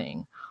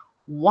everything.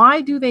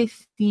 Why do they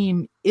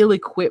seem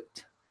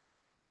ill-equipped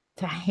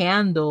to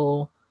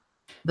handle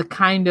the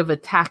kind of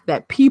attack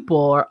that people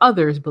or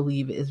others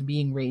believe is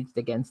being waged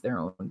against their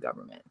own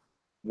government?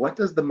 What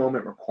does the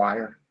moment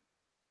require?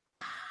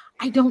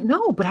 I don't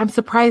know, but I'm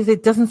surprised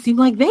it doesn't seem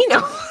like they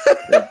know.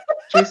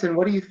 Jason,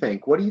 what do you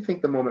think? What do you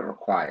think the moment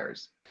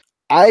requires?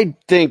 I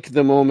think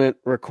the moment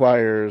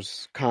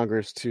requires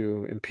Congress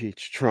to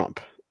impeach Trump.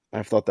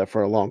 I've thought that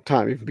for a long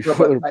time, even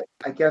before.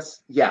 I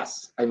guess,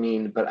 yes. I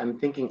mean, but I'm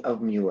thinking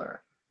of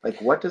Mueller. Like,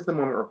 what does the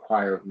moment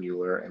require of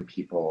Mueller and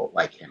people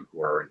like him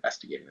who are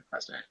investigating the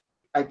president?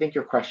 I think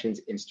your question's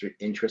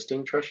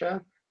interesting,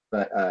 Trisha,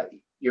 but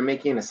you're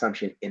making an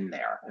assumption in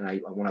there, and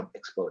I want to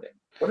explode it.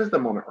 What does the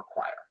moment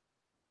require?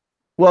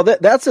 Well,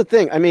 that's the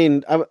thing. I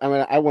mean,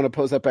 I want to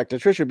pose that back to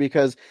Trisha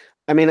because,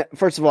 I mean,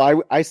 first of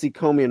all, I see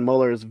Comey and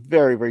Mueller as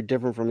very, very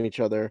different from each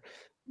other.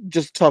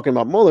 Just talking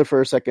about Mueller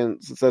for a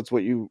second, since that's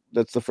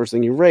the first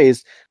thing you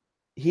raised.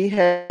 He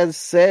has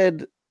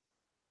said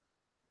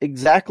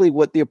exactly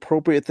what the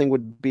appropriate thing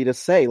would be to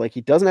say. Like,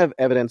 he doesn't have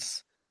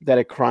evidence that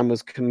a crime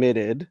was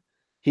committed.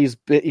 He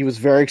was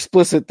very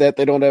explicit that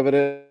they don't have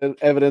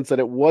evidence that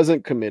it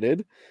wasn't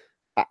committed.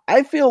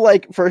 I feel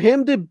like for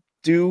him to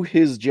do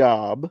his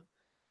job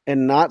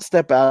and not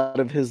step out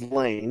of his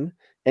lane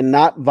and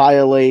not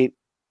violate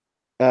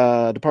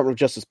Department of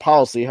Justice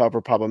policy,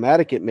 however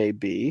problematic it may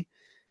be,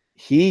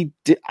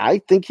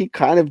 I think he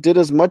kind of did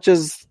as much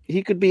as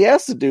he could be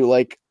asked to do.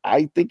 Like,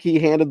 I think he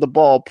handed the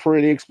ball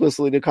pretty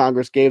explicitly to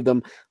Congress, gave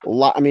them a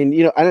lot. I mean,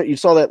 you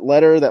saw that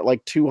letter that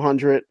like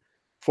 200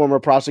 former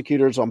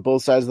prosecutors on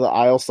both sides of the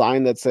aisle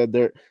signed that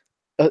said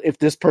if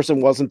this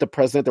person wasn't the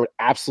president, there would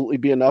absolutely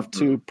be enough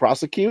to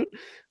prosecute.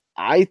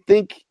 I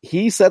think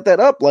he set that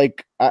up.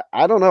 Like,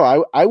 I don't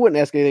know. I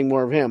wouldn't ask anything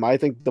more of him. I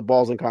think the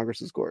ball's in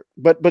Congress's court.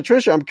 But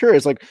Trisha, I'm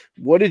curious, like,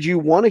 what did you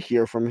want to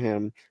hear from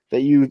him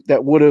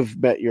that would have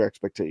met your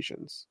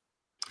expectations?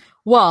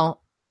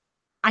 Well,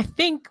 I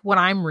think what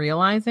I'm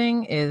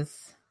realizing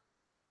is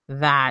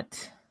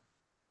that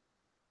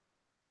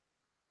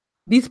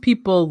these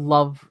people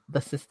love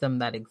the system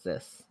that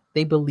exists.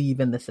 They believe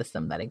in the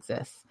system that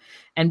exists.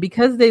 And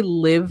because they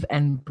live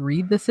and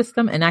breathe the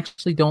system and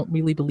actually don't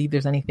really believe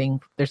there's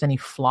any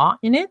flaw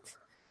in it,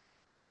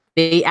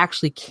 they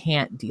actually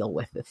can't deal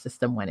with the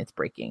system when it's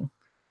breaking.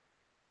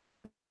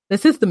 The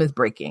system is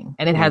breaking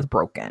and it has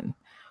broken.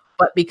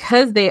 But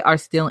because they are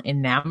still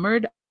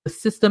enamored, the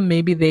system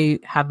maybe they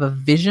have a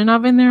vision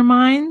of in their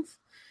minds,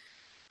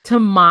 to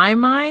my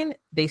mind,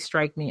 they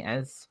strike me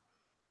as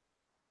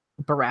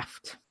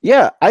bereft.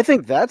 Yeah, I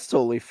think that's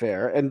totally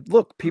fair. And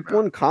look,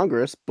 people in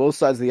Congress, both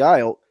sides of the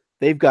aisle,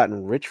 they've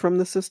gotten rich from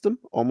the system.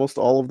 Almost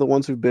all of the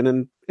ones who've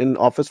been in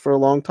office for a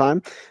long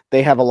time,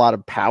 they have a lot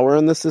of power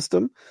in the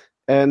system.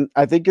 And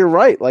I think you're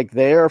right. Like,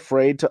 they're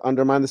afraid to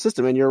undermine the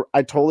system. And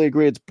I totally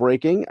agree. It's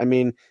breaking. I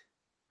mean,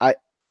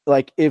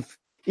 if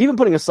even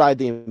putting aside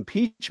the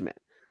impeachment,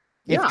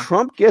 if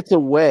Trump gets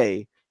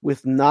away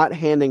with not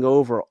handing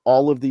over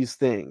all of these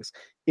things,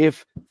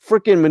 if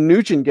frickin'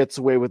 Mnuchin gets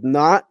away with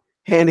not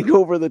handing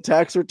over the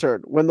tax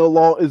return when the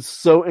law is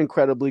so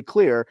incredibly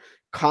clear,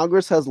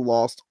 Congress has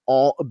lost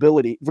all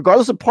ability,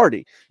 regardless of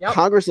party. Yep.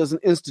 Congress as an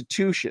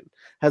institution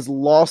has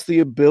lost the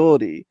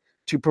ability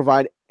to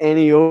provide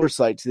any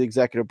oversight to the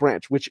executive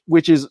branch,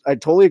 which is, I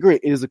totally agree,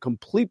 it is a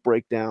complete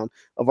breakdown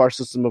of our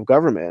system of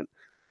government.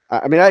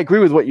 I mean, I agree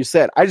with what you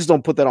said. I just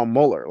don't put that on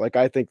Mueller. Like,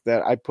 I think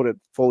that I put it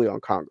fully on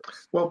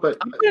Congress. Well, but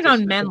I put it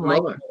on men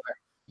like Mueller.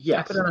 Yes,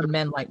 I put it on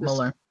men like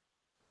Mueller.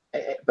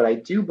 But I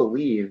do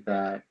believe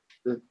that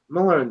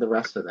Mueller and the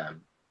rest of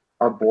them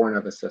are born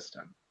of a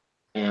system,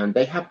 and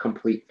they have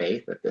complete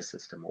faith that this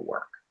system will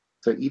work.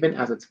 So even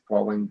as it's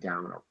falling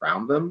down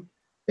around them,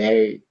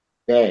 they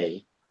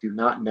do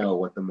not know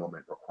what the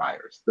moment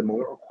requires. The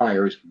moment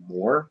requires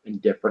more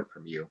and different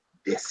from you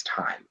this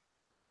time.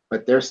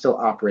 But they're still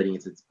operating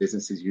as it's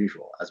business as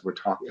usual, as if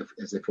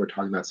we're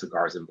talking about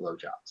cigars and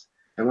blowjobs.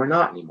 And we're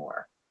not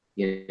anymore,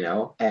 you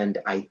know? And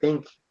I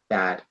think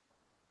that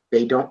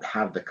they don't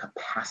have the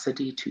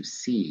capacity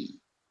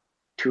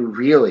to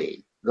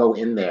really go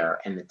in there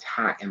and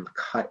attack and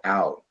cut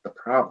out the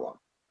problem.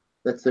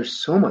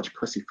 There's so much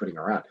pussyfooting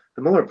around.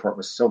 The Mueller report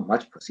was so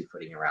much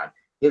pussyfooting around.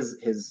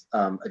 His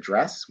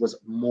address was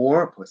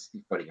more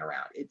pussyfooting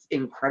around. It's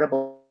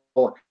incredible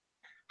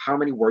how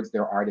many words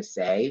there are to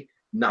say.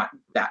 Not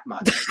that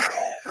much at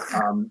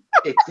all.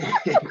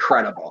 It's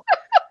incredible.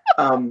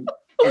 And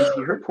to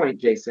your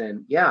point,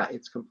 Jason, yeah,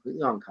 it's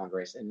completely on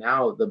Congress. And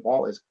now the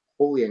ball is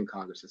wholly in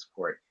Congress's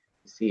court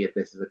to see if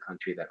this is a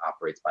country that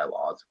operates by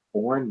laws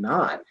or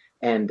not.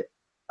 And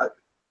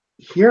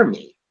hear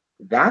me,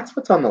 that's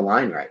what's on the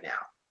line right now,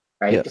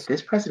 right? Yes. If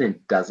this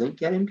president doesn't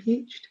get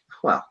impeached,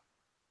 well,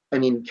 I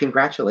mean,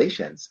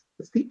 congratulations.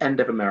 It's the end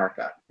of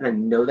America. And I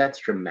know that's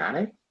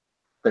dramatic,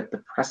 but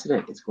the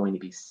precedent is going to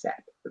be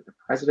set, that the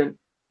president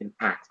can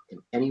act in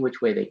any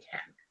which way they can,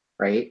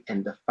 right?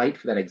 And the fight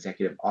for that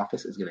executive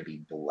office is going to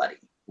be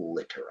bloody,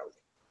 literally,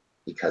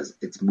 because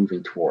it's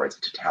moving towards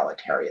a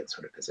totalitarian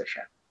sort of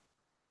position.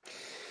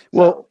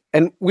 Well,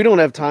 and we don't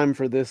have time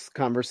for this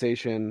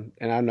conversation,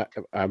 and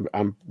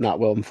I'm not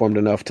well informed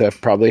enough to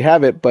probably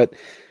have it, but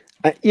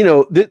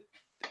the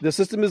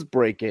system is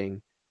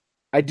breaking.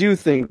 I do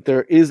think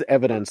there is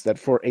evidence that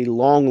for a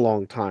long,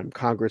 long time,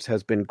 Congress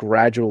has been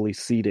gradually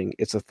ceding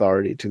its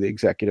authority to the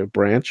executive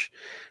branch,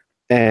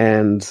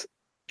 and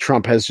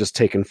Trump has just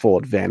taken full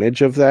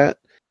advantage of that.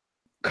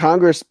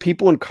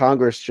 People in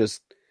Congress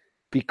just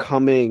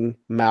becoming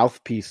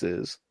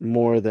mouthpieces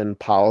more than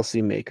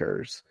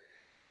policymakers,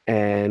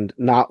 and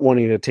not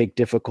wanting to take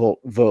difficult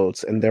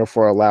votes, and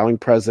therefore allowing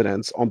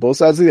presidents on both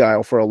sides of the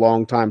aisle for a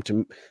long time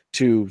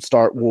to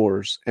start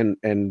wars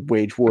and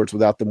wage wars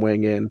without them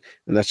weighing in.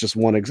 And that's just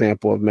one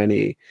example of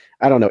many.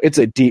 I don't know. It's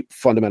a deep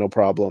fundamental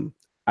problem.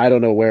 I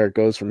don't know where it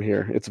goes from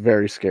here. It's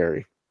very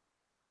scary.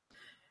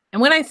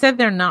 And when I said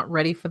they're not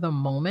ready for the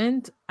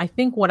moment, I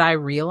think what I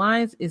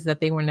realized is that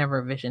they were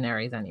never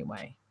visionaries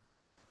anyway.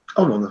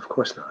 Oh, no, of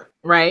course not.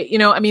 Right?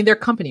 I mean, they're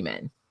company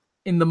men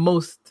in the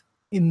most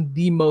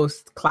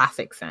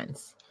classic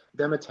sense.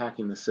 Them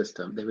attacking the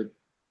system, they would.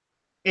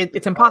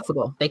 It's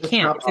impossible. They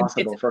can't. Not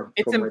possible it's where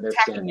they're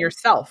attacking standing.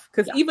 yourself.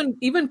 Because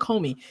even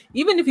Comey,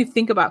 even if you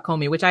think about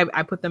Comey, which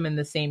I put them in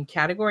the same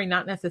category,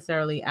 not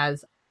necessarily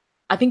as,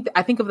 I think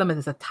of them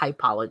as a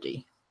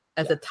typology,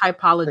 a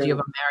typology of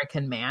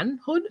American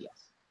manhood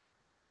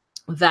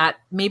that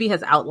maybe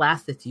has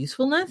outlasted its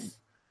usefulness.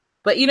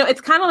 But it's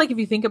kind of like if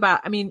you think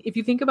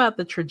about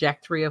the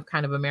trajectory of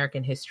kind of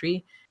American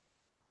history,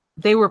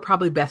 they were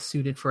probably best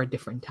suited for a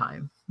different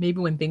time. Maybe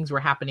when things were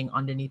happening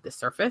underneath the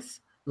surface,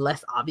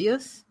 less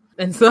obvious.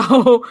 And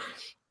so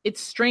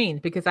it's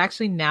strange because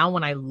actually now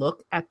when I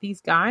look at these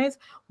guys,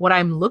 what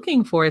I'm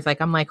looking for is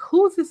I'm like,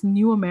 who's this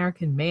new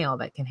American male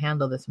that can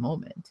handle this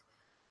moment?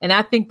 And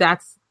I think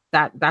that's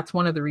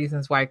one of the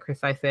reasons why, Chris,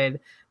 I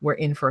said we're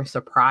in for a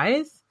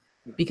surprise,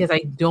 because I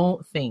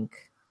don't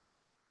think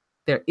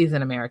there is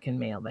an American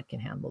male that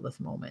can handle this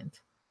moment.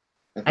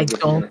 I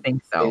don't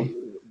think so.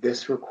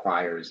 This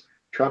requires,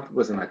 Trump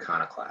was an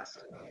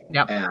iconoclast.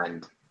 Yep.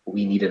 And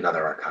we need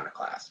another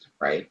iconoclast,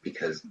 right?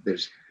 Because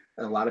there's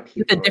a lot of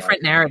people with a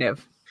different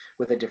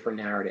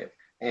narrative.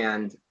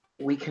 And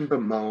we can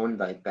bemoan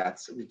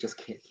we just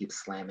can't keep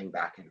slamming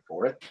back and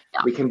forth.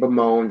 Yeah. We can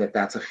bemoan that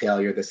that's a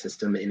failure of the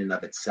system in and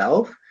of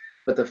itself.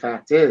 But the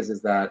fact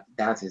is that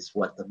is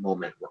what the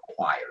moment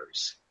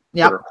requires.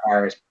 Yep. It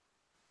requires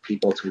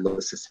people to look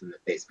the system in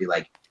the face, be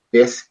like,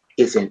 this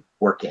isn't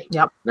working.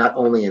 Yep. Not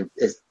only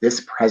is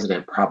this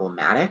president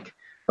problematic,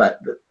 but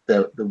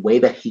the way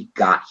that he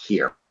got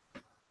here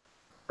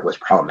was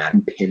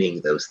problematic,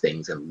 pinning those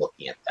things and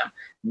looking at them.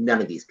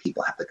 None of these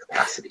people have the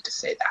capacity to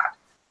say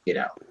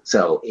that,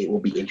 So it will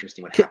be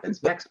interesting what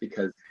happens next,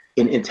 because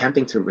in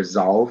attempting to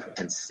resolve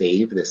and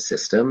save this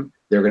system,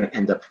 they're going to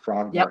end up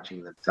frog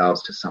marching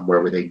themselves to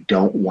somewhere where they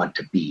don't want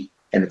to be.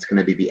 And it's going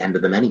to be the end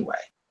of them anyway.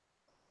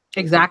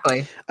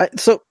 Exactly.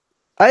 So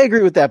I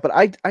agree with that, but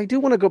I do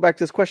want to go back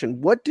to this question.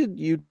 What do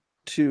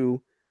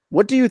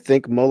you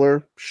think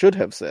Mueller should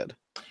have said?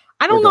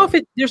 I don't know if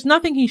there's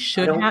nothing he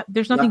should have.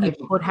 There's nothing he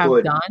could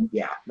have done.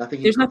 Yeah,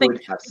 nothing he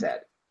could have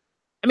said.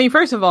 I mean,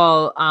 first of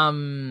all,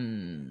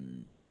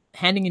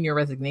 handing in your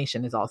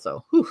resignation is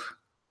also,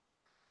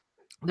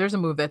 there's a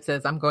move that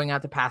says I'm going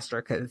out to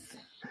pasture because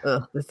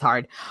it's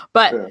hard.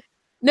 But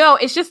no,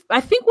 it's just,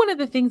 I think one of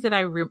the things that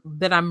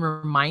I'm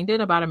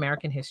reminded about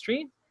American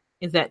history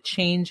is that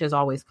change has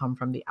always come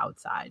from the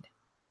outside.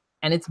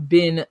 And it's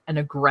been an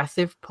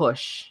aggressive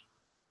push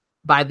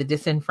by the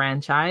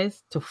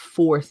disenfranchised to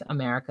force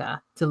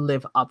America to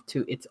live up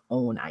to its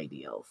own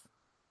ideals.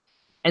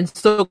 And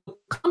so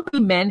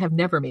company men have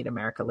never made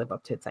America live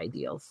up to its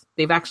ideals.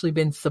 They've actually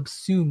been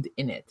subsumed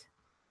in it.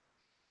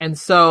 And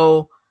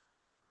so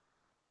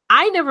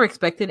I never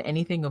expected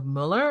anything of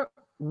Mueller.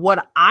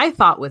 What I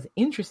thought was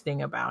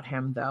interesting about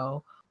him,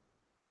 though,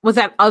 was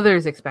that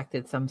others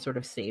expected some sort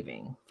of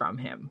saving from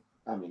him.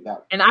 I mean,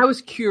 and I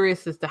was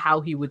curious as to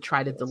how he would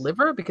try to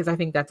deliver, because I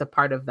think that's a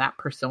part of that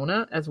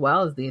persona as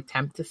well, as the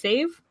attempt to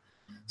save.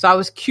 So I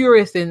was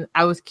curious in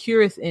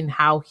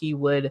how he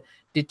would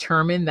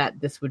determine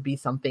that this would be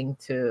something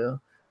to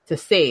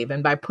save.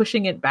 And by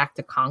pushing it back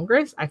to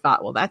Congress, I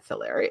thought, well, that's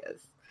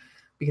hilarious,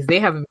 because they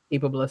haven't been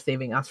capable of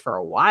saving us for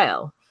a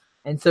while.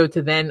 And so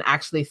to then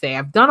actually say,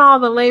 I've done all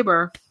the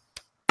labor,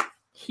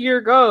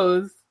 here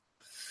goes.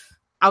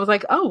 I was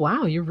like, oh,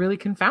 wow, you're really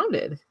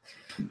confounded.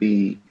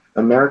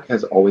 America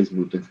has always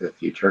moved into the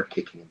future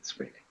kicking and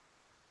screaming.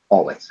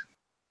 Always.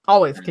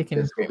 Always kicking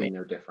and This will be screaming.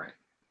 no different.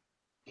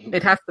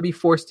 It has to be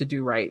forced to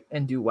do right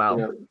and do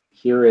well.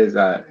 Here's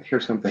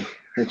something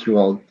that you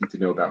all need to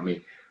know about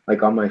me.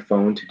 Like on my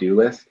phone to-do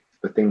list,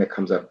 the thing that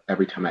comes up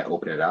every time I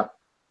open it up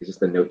is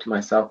just a note to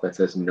myself that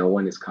says, no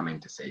one is coming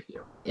to save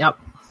you. Yep.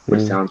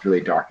 Which sounds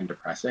really dark and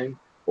depressing,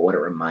 but what it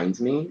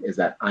reminds me is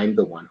that I'm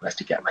the one who has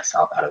to get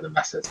myself out of the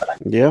messes that I'm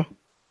in. Yeah.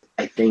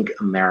 I think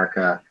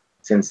America,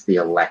 since the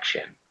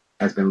election,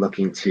 has been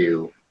looking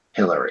to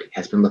Hillary,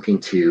 has been looking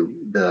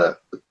to the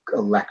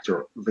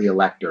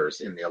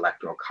electors in the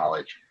Electoral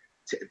College.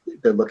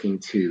 They're looking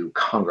to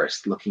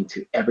Congress, looking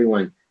to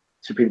everyone,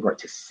 Supreme Court,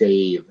 to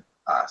save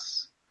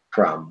us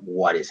from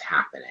what is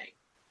happening.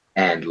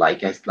 And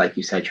like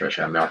you said,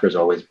 Trisha, America's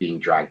always being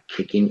dragged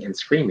kicking and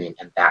screaming,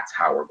 and that's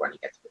how we're going to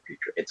get to the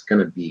future. It's going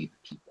to be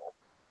the people.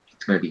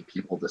 It's going to be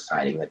people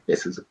deciding that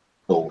this is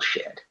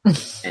bullshit.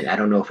 And I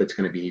don't know if it's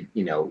going to be,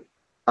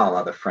 a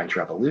la the French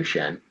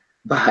Revolution,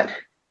 but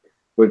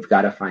we've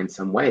got to find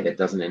some way that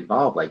doesn't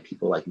involve like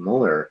people like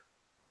Mueller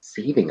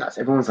saving us.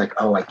 Everyone's like,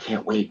 oh, I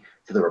can't wait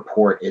till the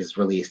report is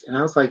released. And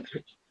I was like,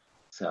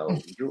 so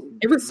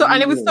it was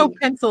so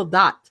pencil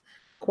dot,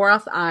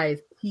 cross eyes,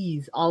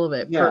 T's, all of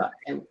it. Yeah. Perfect.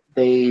 And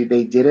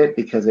they did it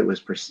because it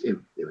was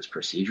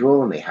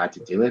procedural and they had to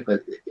do it.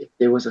 But if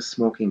there was a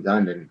smoking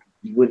gun, then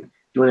you wouldn't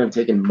have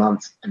taken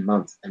months and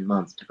months and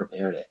months to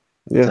prepare it.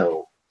 Yeah.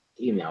 So,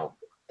 we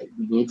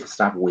need to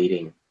stop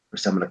waiting for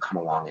someone to come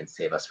along and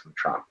save us from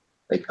Trump.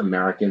 Like,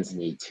 Americans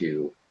need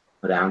to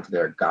go down to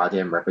their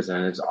goddamn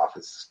representative's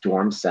office,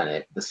 storm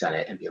the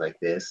Senate, and be like,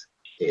 this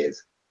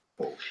is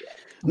bullshit.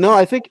 No,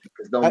 I think...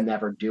 Because they'll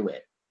never do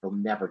it. They'll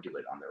never do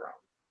it on their own.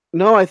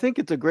 No, I think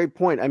it's a great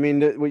point. I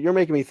mean, what you're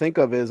making me think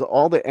of is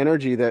all the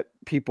energy that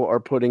people are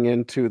putting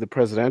into the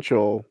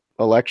presidential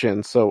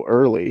election so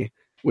early,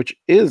 which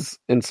is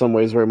in some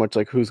ways very much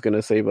like who's going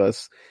to save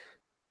us.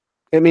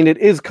 I mean, it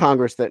is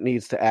Congress that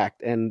needs to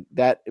act, and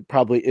that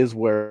probably is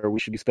where we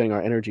should be spending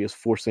our energy, is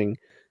forcing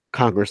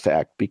Congress to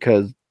act,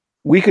 because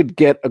we could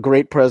get a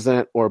great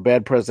president or a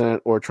bad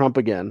president or Trump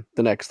again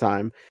the next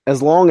time.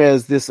 As long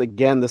as this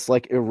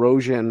like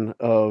erosion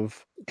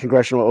of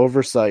congressional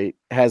oversight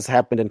has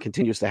happened and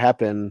continues to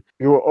happen,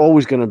 you're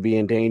always going to be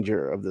in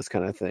danger of this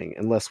kind of thing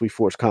unless we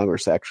force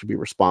Congress to actually be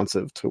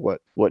responsive to what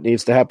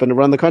needs to happen to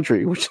run the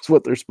country, which is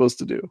what they're supposed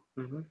to do.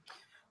 Mm-hmm.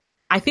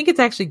 I think it's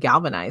actually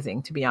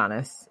galvanizing, to be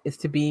honest, is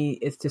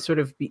to sort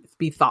of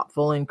be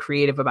thoughtful and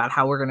creative about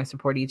how we're going to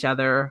support each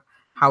other,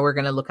 how we're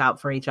going to look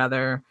out for each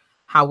other,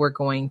 how we're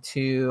going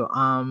to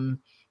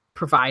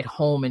provide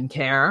home and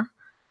care.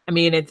 I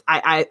mean,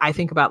 I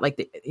think about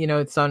like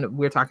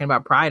we're talking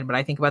about Pride, but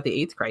I think about the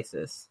AIDS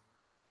crisis.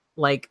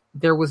 Like,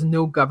 there was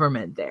no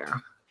government there,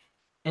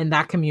 and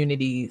that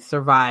community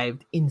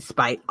survived in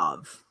spite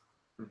of.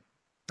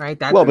 Right.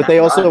 But they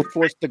also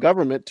forced the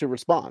government to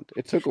respond.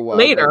 It took a while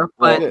later,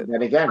 but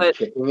then again,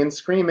 kicking and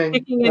screaming,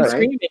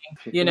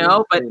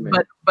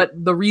 but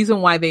the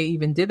reason why they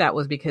even did that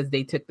was because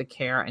they took the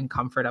care and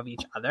comfort of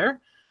each other,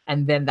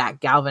 and then that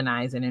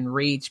galvanized and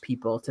enraged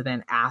people to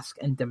then ask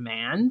and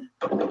demand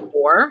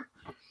more.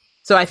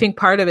 So I think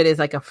part of it is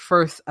like a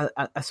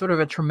sort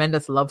of a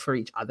tremendous love for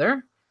each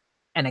other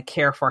and a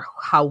care for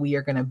how we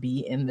are going to be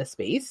in the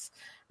space.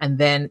 And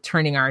then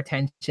turning our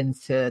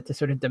attentions to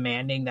sort of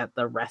demanding that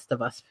the rest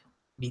of us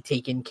be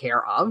taken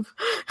care of.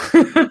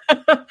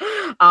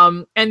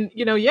 And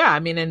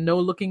no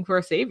looking for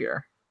a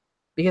savior.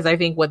 Because I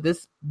think what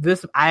this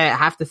I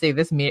have to say,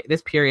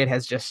 this period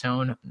has just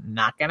shown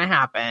not going to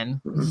happen.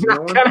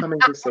 No one's coming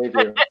to save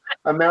you.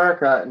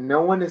 America,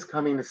 no one is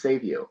coming to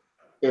save you.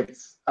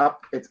 It's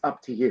up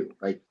to you.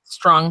 Like,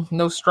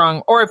 no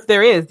strong. Or if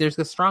there's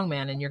a strong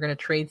man and you're going to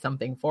trade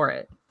something for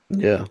it.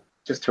 Yeah.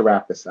 Just to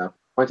wrap this up.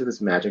 I went to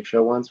this magic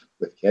show once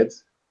with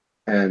kids,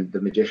 and the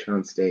magician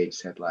on stage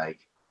said, like,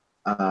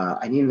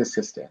 I need an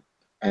assistant.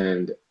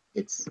 And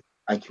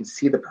I can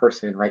see the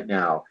person right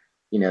now.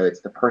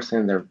 It's the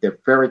person, they're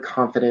very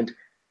confident,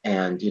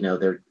 and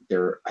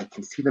I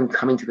can see them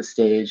coming to the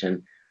stage,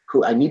 and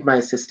I need my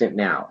assistant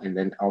now. And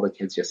then all the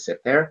kids just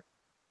sit there,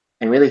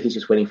 and really he's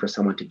just waiting for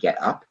someone to get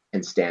up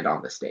and stand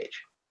on the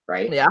stage,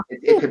 right? Yeah.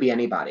 It could be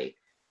anybody.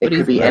 It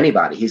could be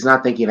anybody. He's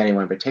not thinking of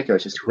anyone in particular.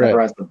 It's just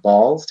whoever has the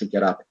balls to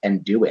get up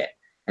and do it.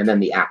 And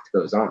then the act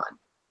goes on.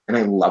 And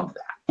I love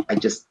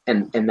that.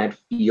 And that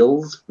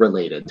feels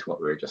related to what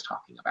we were just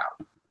talking about.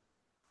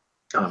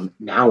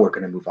 Now we're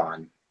going to move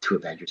on to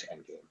Avengers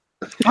Endgame,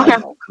 the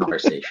final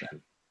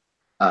conversation.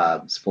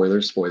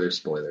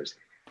 Spoilers.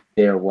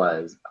 There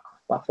was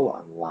a kerfuffle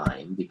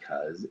online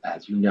because,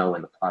 as you know,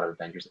 in the plot of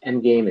Avengers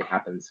Endgame, it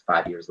happens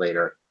 5 years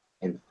later,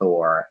 and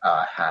Thor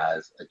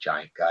has a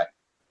giant gut.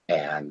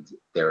 And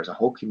there was a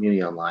whole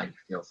community online who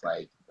feels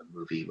like the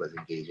movie was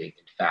engaging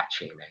in fat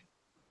shaming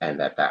and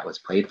that was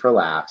played for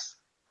laughs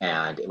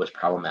and it was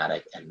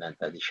problematic and meant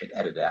that they should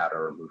edit it out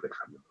or remove it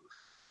from the movie.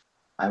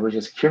 I was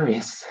just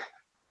curious,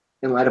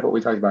 in light of what we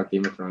talked about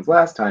Game of Thrones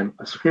last time,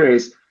 I was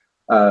curious,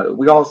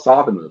 we all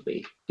saw the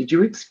movie. Did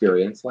you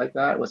experience like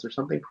that? Was there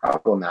something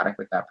problematic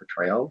with that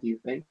portrayal, do you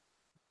think?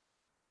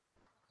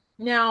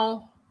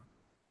 Now,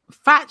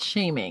 fat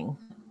shaming,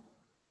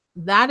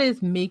 that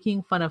is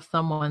making fun of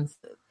someone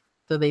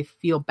so they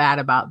feel bad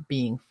about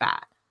being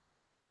fat.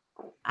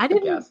 I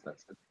didn't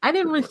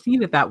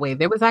receive it that way.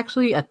 There was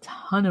actually a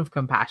ton of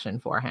compassion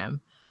for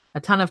him, a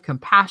ton of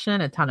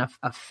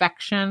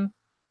affection,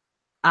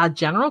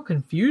 general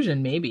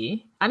confusion.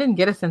 Maybe I didn't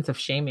get a sense of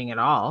shaming at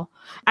all.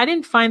 I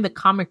didn't find the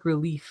comic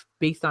relief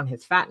based on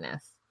his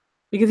fatness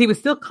because he was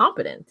still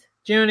competent.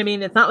 Do you know what I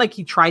mean? It's not like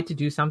he tried to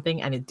do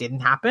something and it didn't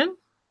happen.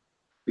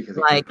 Because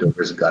it like over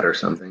his gut or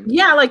something.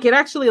 Yeah, like it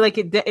actually, like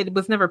it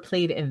was never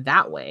played in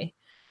that way.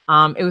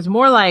 It was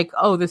more like,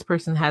 oh, this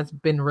person has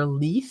been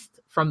released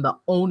from the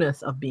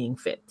onus of being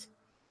fit,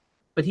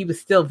 but he was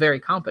still very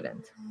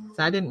competent.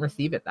 So I didn't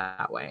receive it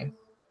that way.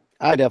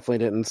 I definitely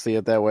didn't see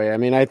it that way. I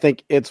mean, I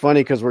think it's funny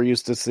because we're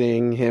used to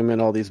seeing him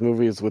in all these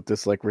movies with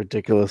this like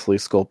ridiculously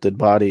sculpted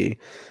body.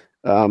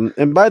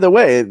 And by the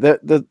way,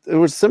 it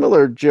was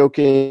similar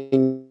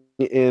joking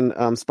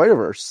in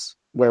Spider-Verse,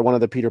 where one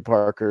of the Peter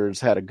Parkers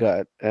had a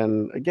gut.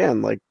 And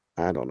again, like,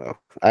 I don't know.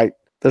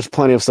 There's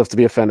plenty of stuff to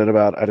be offended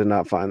about. I did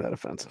not find that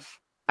offensive.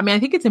 I mean, I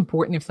think it's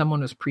important if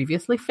someone was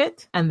previously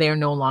fit and they're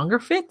no longer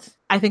fit.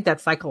 I think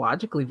that's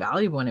psychologically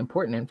valuable and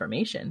important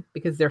information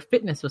because their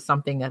fitness was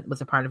something that was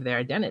a part of their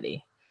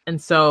identity.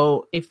 And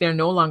so if they're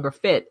no longer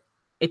fit,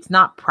 it's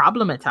not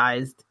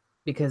problematized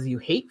because you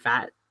hate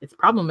fat. It's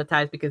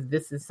problematized because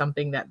this is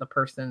something that the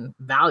person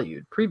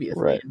valued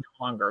previously and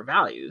no longer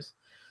values.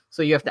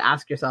 So you have to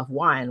ask yourself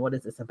why and what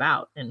is this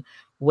about and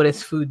what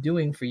is food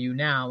doing for you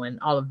now and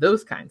all of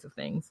those kinds of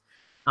things.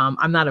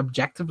 I'm not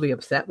objectively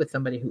upset with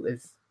somebody who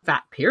is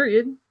fat,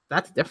 period.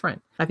 That's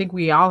different. I think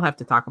we all have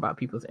to talk about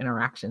people's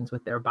interactions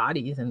with their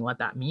bodies and what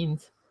that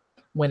means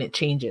when it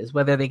changes,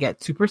 whether they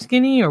get super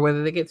skinny or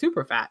whether they get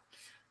super fat.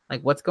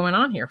 Like, what's going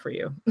on here for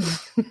you?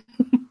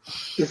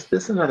 Is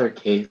this another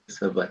case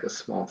of like a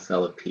small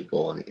cell of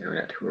people on the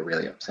internet who are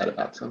really upset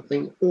about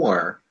something?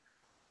 Or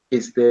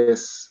is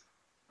this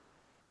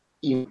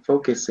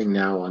focusing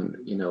now on,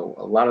 a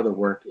lot of the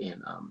work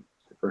in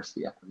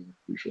diversity, equity, and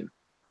inclusion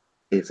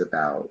is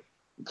about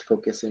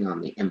focusing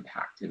on the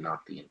impact and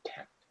not the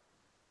intent.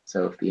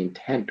 So if the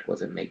intent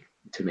wasn't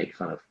to make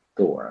fun of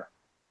Thor,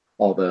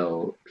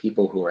 although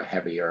people who are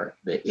heavier,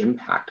 the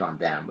impact on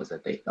them was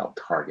that they felt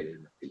targeted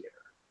in the theater.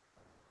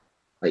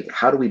 Like,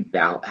 how do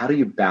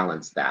you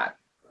balance that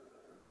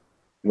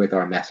with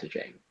our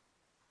messaging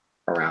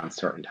around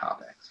certain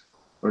topics?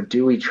 Or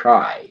do we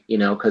try,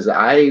 because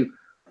I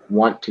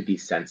want to be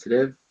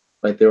sensitive,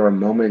 but there are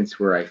moments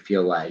where I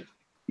feel like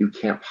you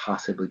can't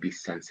possibly be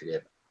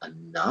sensitive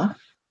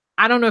enough.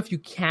 I don't know if you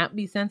can't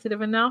be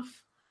sensitive enough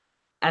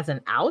as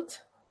an out.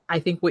 I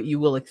think what you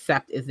will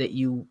accept is that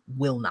you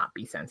will not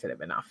be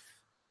sensitive enough.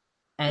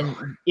 And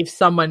if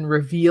someone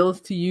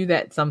reveals to you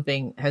that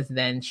something has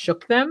then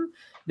shook them,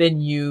 then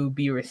you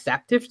be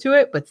receptive to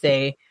it, but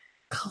say,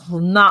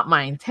 not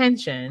my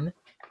intention.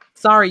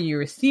 Sorry you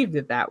received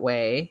it that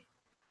way.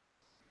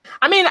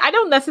 I mean, I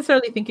don't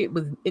necessarily think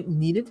it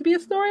needed to be a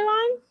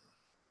storyline.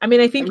 I mean,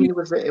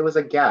 it was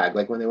a gag,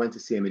 like when they went to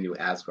see him in New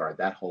Asgard,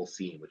 that whole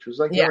scene, which was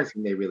like the only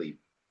thing they really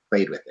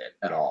played with it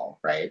at all,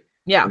 right?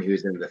 Yeah. When he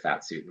was in the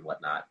fat suit and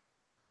whatnot.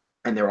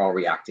 And they're all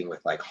reacting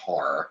with like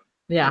horror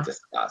and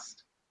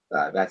disgust.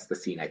 That's the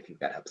scene I think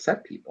that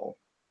upset people.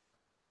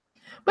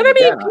 But I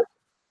mean,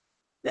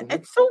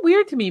 it's so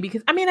weird to me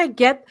because, I mean, I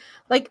get,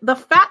 like, the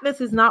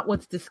fatness is not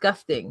what's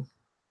disgusting.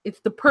 It's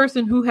the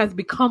person who has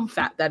become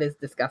fat that is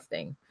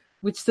disgusting,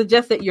 which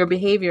suggests that your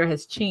behavior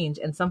has changed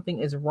and something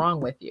is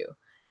wrong with you.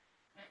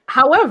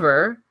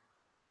 However,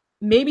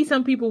 maybe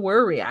some people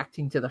were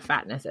reacting to the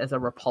fatness as a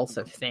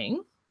repulsive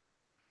thing.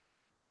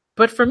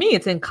 But for me,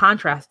 it's in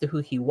contrast to who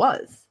he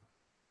was.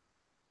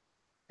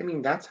 I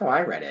mean, that's how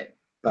I read it.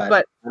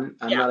 But I'm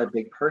not a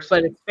big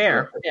person. But it's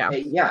fair. Yeah.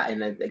 Yeah.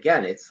 And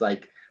again, it's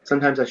like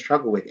sometimes I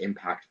struggle with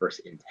impact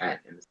versus intent.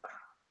 And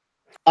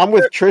I'm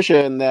with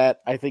Trisha in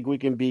that I think we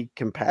can be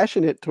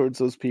compassionate towards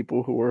those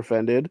people who were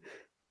offended,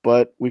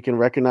 but we can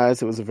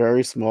recognize it was a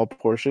very small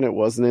portion. It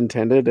wasn't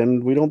intended,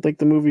 and we don't think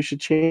the movie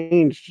should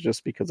change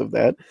just because of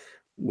that.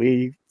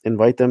 We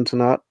invite them to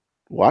not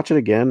watch it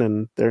again,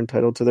 and they're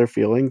entitled to their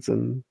feelings.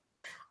 And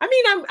I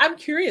mean, I'm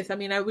curious. I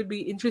mean, I would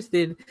be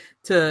interested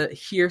to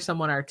hear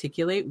someone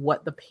articulate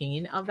what the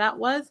pain of that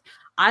was.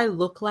 I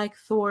look like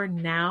Thor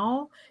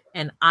now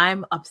And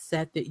I'm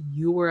upset that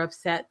you were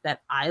upset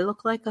that I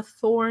look like a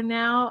Thor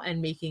now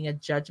and making a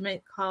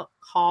judgment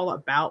call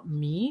about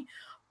me.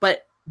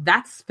 But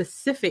that's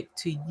specific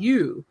to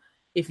you.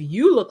 If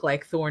you look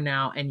like Thor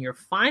now and you're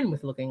fine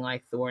with looking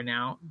like Thor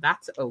now,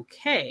 that's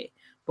okay.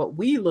 But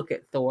we look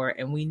at Thor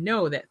and we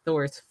know that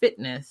Thor's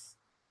fitness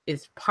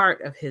is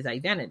part of his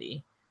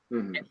identity.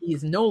 Mhm. And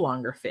he's no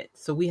longer fit.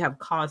 So we have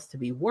cause to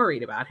be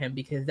worried about him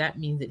because that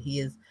means that he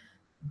is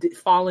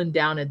fallen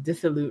down a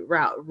dissolute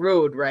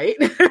road, right?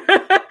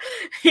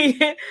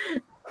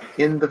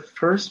 In the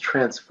first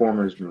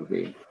Transformers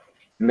movie,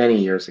 many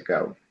years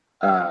ago,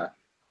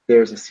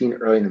 there's a scene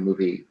early in the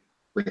movie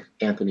with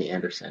Anthony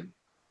Anderson.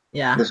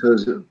 Yeah. This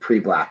was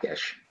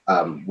pre-Blackish,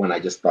 when I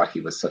just thought he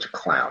was such a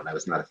clown. I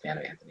was not a fan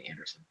of Anthony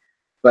Anderson.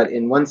 But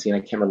in one scene, I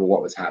can't remember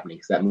what was happening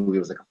because that movie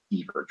was like a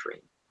fever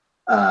dream.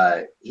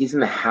 He's in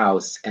the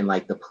house and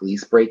like the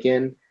police break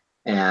in,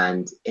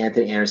 and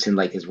Anthony Anderson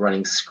like is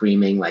running,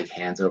 screaming, like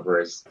hands over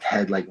his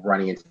head, like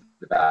running into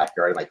the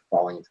backyard, like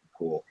falling into the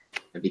pool.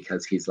 And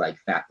because he's like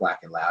fat, black,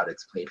 and loud,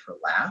 it's played for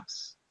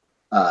laughs.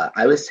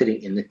 I was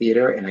sitting in the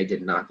theater and I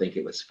did not think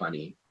it was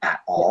funny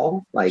at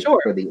all. Like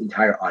for the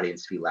entire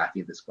audience to be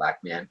laughing at this black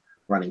man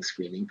running,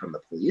 screaming from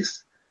the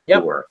police who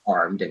were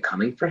armed and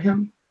coming for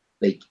him.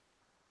 Like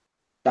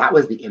that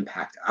was the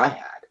impact I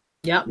had.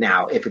 Yep.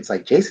 Now, if it's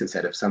like Jason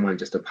said, if someone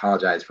just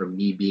apologized for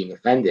me being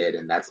offended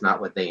and that's not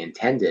what they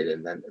intended,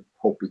 and then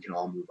hope we can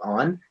all move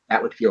on,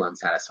 that would feel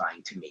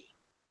unsatisfying to me.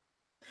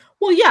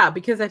 Well, yeah,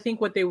 because I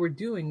think what they were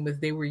doing was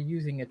they were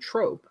using a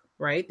trope,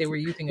 right? They were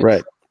using a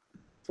trope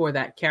for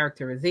that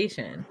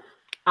characterization.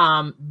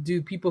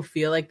 Do people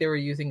feel like they were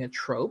using a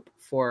trope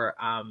for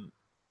I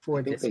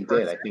think this they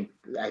person?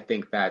 did. I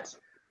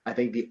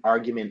think the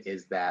argument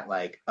is that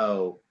like,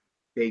 oh,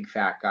 big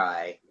fat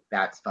guy,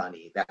 that's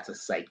funny. That's a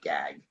sight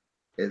gag.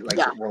 It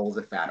rolls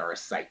of fat or a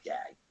sight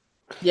gag.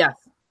 Yes.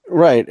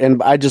 Right.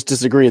 And I just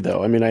disagree,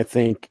 though. I mean, I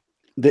think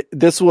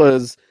this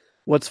was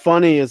what's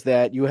funny is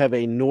that you have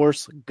a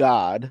Norse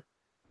god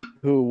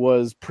who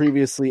was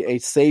previously a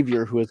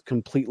savior who has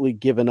completely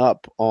given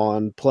up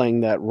on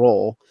playing that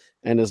role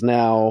and is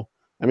now,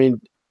 I mean,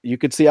 you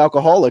could see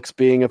alcoholics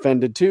being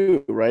offended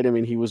too, right? I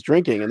mean, he was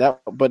drinking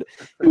but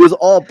it was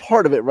all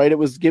part of it, right? It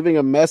was giving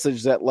a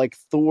message that like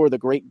Thor, the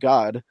great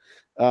god,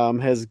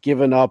 has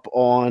given up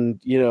on,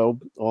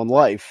 on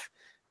life.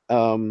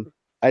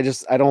 I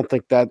don't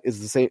think that is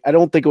the same. I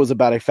don't think it was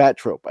about a fat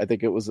trope. I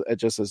think it was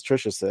just, as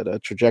Trisha said, a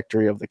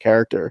trajectory of the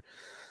character.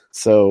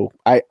 So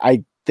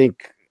I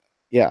think,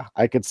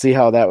 I could see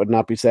how that would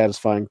not be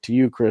satisfying to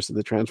you, Chris, in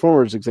the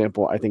Transformers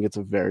example. I think it's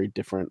a very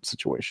different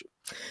situation.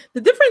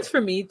 The difference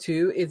for me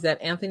too is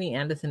that Anthony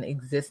Anderson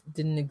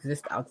didn't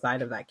exist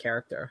outside of that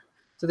character.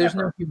 So there's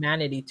no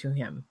humanity to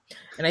him.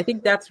 And I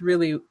think that's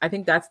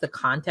the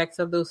context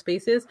of those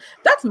spaces.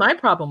 That's my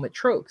problem with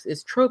tropes,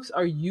 is tropes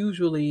are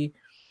usually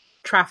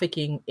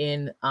trafficking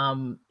in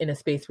a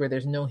space where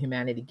there's no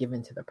humanity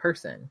given to the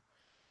person.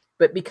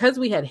 But because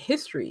we had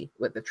history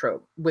with the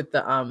trope, with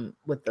the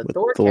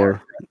Thor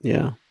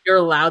character, you're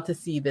allowed to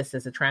see this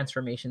as a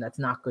transformation that's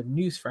not good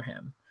news for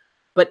him.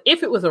 But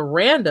if it was a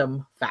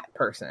random fat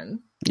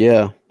person,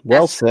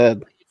 well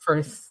said.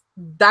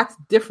 That's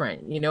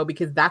different,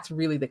 because that's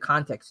really the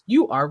context.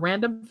 You are a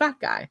random fat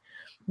guy.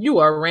 You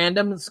are a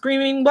random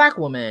screaming black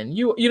woman.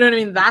 You know what I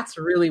mean? That's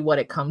really what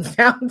it comes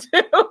down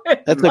to.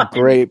 That's a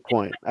great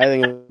point. I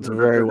think it's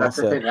very well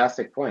said. That's a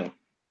fantastic point.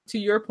 To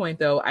your point,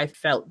 though, I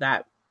felt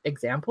that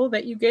example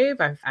that you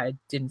gave. I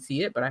didn't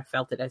see it, but I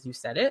felt it as you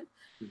said it.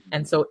 Mm-hmm.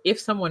 And so if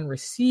someone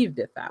received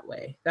it that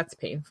way, that's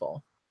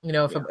painful.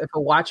 If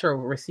a watcher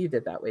received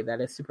it that way,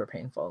 that is super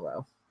painful,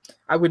 though.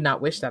 I would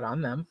not wish that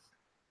on them.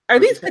 Are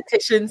these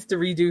petitions to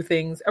redo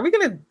things? Are we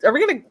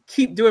gonna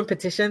keep doing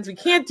petitions? We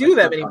can't do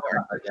them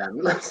anymore.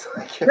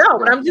 No,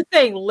 but I'm just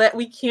saying,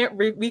 we can't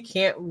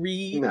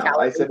No,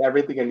 I said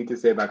everything I need to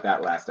say about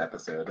that last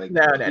episode. Like,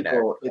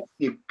 no.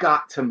 You've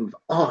got to move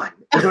on.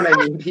 You know what I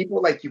mean?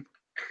 People you've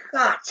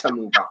got to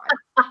move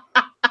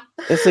on.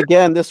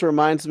 This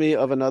reminds me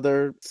of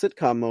another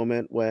sitcom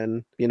moment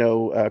when,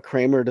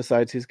 Kramer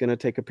decides he's going to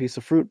take a piece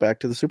of fruit back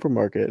to the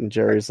supermarket. And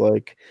Jerry's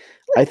like,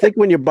 I think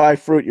when you buy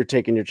fruit, you're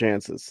taking your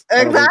chances.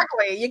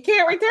 Exactly. You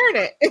can't return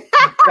it.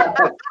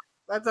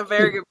 That's a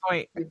very good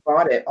point. You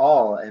bought it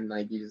all, and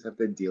you just have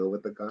to deal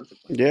with the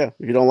consequences. Yeah.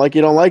 If you don't like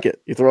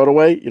it. You throw it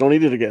away. You don't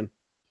eat it again.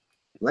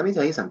 Let me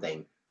tell you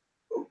something.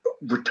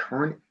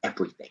 Return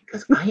everything,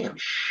 because I am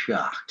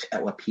shocked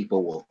at what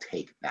people will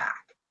take back.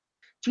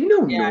 Do you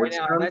know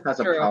Nordstrom has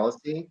a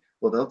policy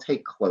where they'll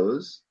take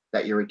clothes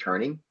that you're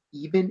returning,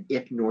 even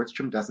if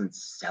Nordstrom doesn't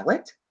sell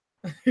it?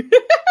 I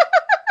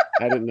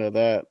didn't know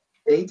that.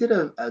 They did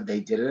an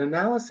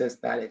analysis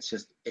that it's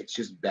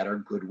just better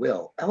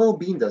goodwill. LL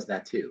Bean does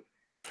that too.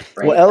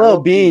 Right? Well,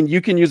 LL Bean,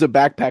 you can use a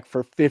backpack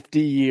for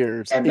 50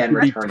 years and then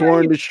be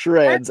torn to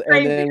shreds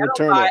and then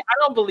return it. I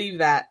don't believe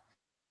that.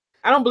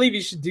 I don't believe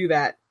you should do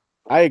that.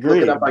 I agree.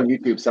 Look it up on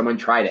YouTube. Someone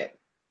tried it.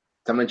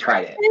 And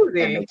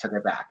they took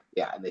it back.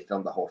 Yeah, and they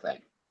filmed the whole thing.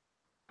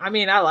 I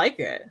mean, I like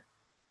it.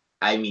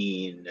 I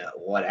mean,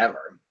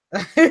 whatever.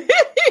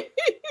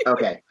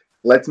 Okay,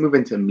 let's move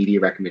into media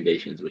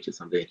recommendations, which is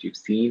something that you've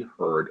seen,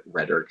 heard,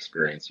 read, or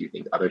experienced. You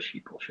think other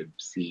people should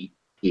see,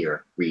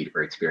 hear, read,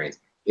 or experience.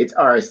 It's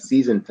our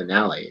season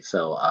finale,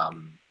 so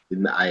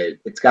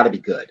it's got to be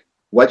good.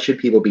 What should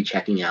people be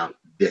checking out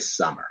this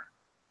summer,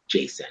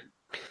 Jason?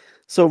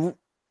 So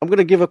I'm going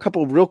to give a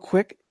couple real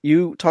quick.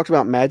 You talked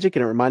about magic,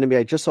 and it reminded me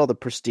I just saw The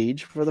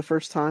Prestige for the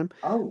first time.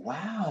 Oh,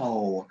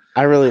 wow.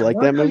 I really like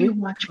that movie. You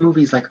watch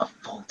movies like a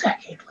full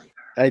decade later.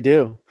 I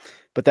do.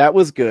 But that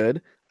was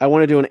good. I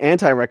want to do an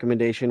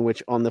anti-recommendation,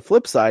 which on the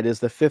flip side is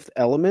The Fifth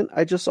Element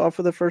I just saw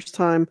for the first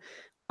time.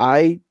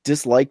 I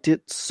disliked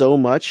it so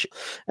much.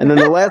 And then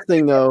the last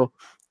thing, though,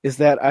 is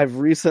that I've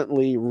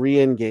recently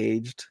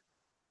re-engaged.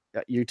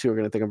 You two are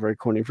going to think I'm very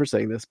corny for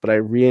saying this, but I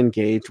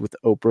re-engaged with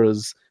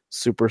Oprah's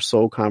Super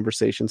Soul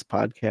Conversations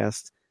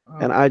podcast. Oh.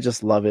 And I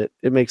just love it.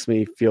 It makes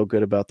me feel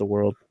good about the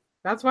world.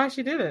 That's why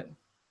she did it.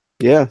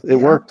 Yeah, it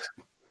worked.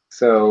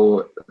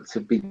 So to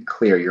be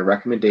clear, your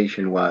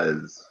recommendation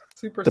was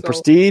Super The Soul.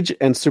 Prestige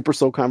and Super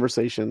Soul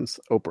Conversations,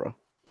 Oprah.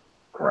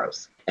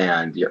 gross.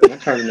 And your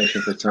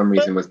anti-recommendation for some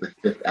reason was The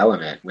Fifth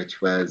Element,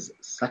 which was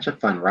such a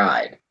fun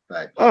ride.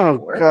 But Oh,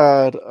 sure.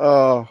 God.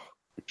 Oh.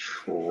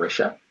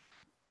 Trisha?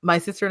 My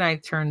sister and I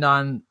turned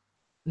on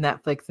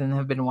Netflix and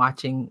have been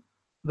watching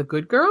The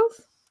Good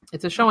Girls.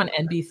 It's a show on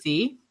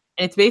NBC.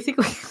 And it's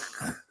basically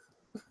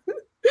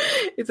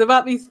it's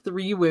about these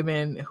three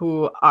women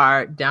who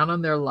are down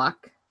on their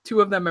luck.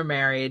 Two of them are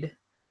married.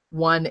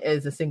 One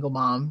is a single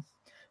mom.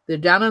 They're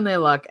down on their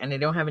luck and they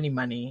don't have any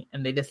money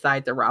and they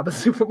decide to rob a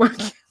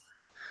supermarket.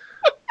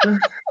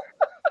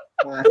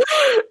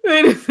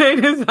 They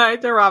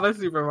decide to rob a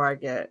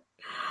supermarket.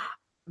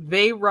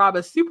 They rob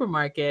a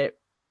supermarket.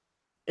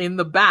 In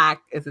the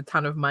back is a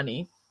ton of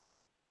money,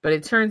 but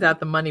it turns out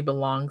the money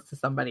belongs to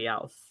somebody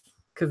else.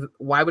 Because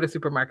why would a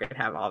supermarket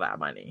have all that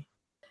money?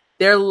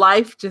 Their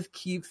life just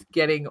keeps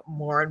getting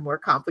more and more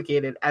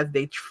complicated as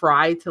they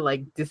try to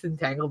like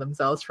disentangle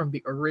themselves from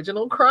the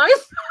original crime.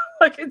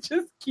 Like it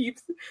just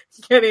keeps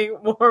getting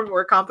more and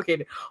more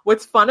complicated.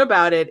 What's fun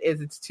about it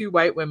is it's two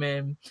white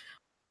women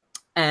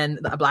and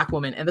a black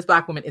woman. And this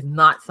black woman is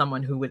not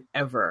someone who would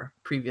ever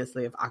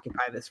previously have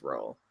occupied this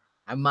role.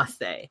 I must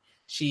say,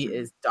 she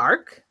is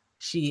dark.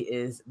 She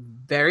is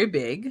very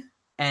big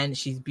and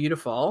she's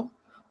beautiful.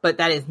 But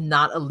that is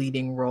not a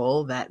leading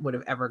role that would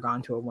have ever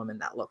gone to a woman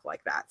that looked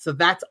like that. So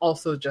that's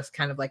also just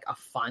kind of like a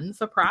fun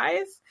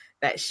surprise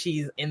that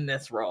she's in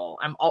this role.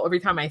 Every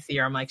time I see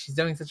her, I'm like, she's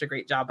doing such a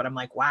great job. But I'm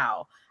like,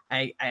 wow,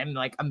 I'm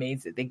like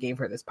amazed that they gave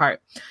her this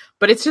part.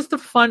 But it's just a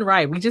fun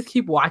ride. We just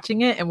keep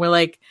watching it. And we're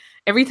like,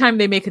 every time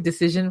they make a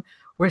decision,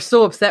 we're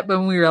so upset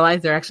when we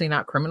realize they're actually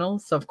not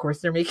criminals. So of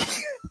course they're making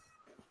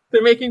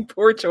they're making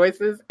poor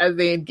choices as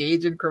they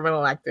engage in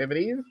criminal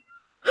activities.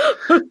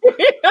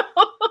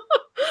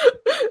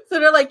 So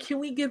they're like, can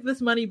we give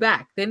this money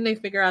back? Then they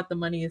figure out the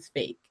money is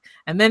fake.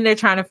 And then they're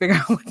trying to figure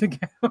out what to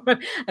get.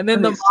 And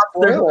then the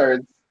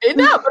spoilers.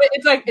 No, but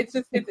it's like, it's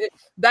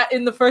that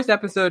in the first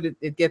episode,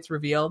 it gets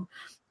revealed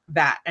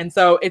that. And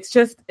so it's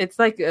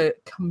like a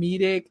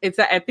comedic,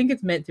 I think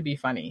it's meant to be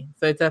funny.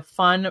 So it's a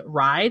fun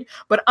ride,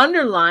 but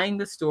underlying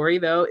the story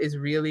though, is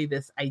really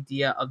this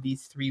idea of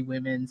these three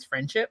women's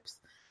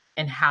friendships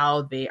and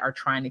how they are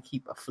trying to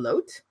keep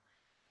afloat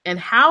and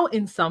how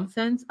in some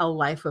sense, a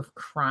life of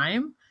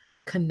crime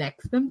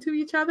connects them to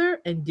each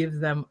other and gives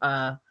them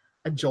a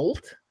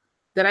jolt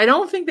that I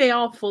don't think they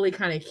all fully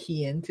kind of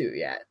key into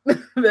yet,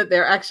 that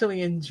they're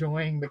actually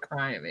enjoying the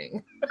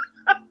criming.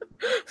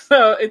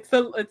 So it's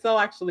still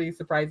actually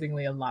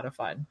surprisingly a lot of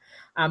fun.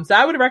 So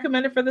I would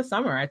recommend it for the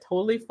summer. A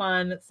totally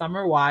fun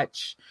summer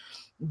watch.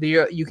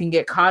 You can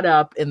get caught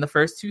up in the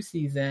first two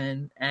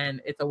seasons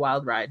and it's a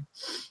wild ride.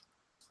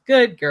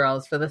 Good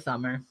Girls for the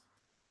summer.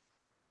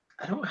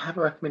 I don't have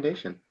a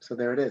recommendation, so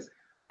there it is.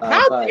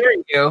 How dare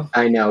you?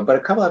 I know, but a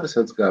couple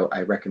episodes ago,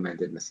 I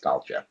recommended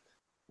Nostalgia.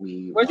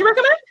 What'd you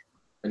recommend?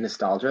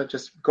 Nostalgia.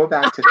 Just go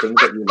back to things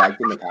that you liked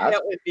in the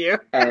past. With you.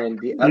 And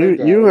the other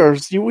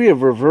day, we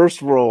have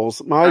reversed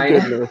roles. My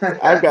goodness,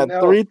 I've got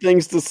three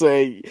things to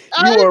say.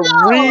 You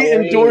are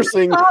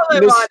re-endorsing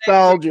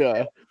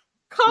nostalgia.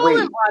 Call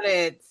it on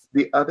it.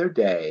 The other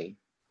day,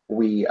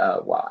 we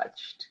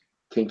watched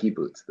Kinky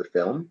Boots, the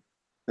film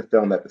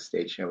that the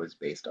stage show is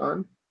based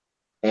on,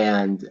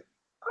 and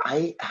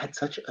I had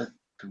such a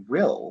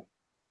thrill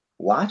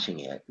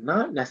watching it,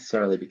 not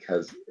necessarily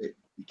because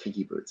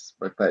Kinky Boots,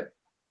 but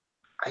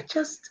I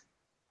just,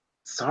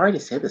 sorry to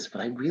say this,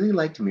 but I really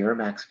liked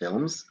Miramax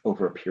films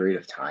over a period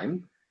of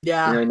time.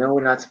 Yeah. And I know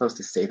we're not supposed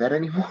to say that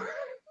anymore.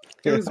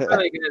 It was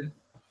really good.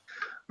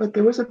 But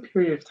there was a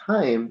period of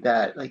time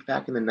that, like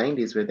back in the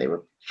 90s, where they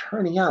were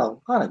churning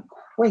out a lot of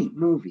great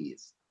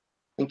movies.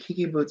 And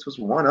Kinky Boots was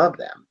one of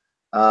them.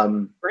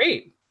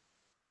 Great.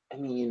 I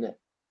mean,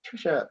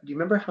 Trisha, do you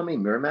remember how many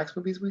Miramax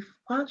movies we've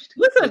watched?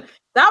 Listen,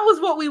 that was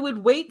what we would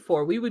wait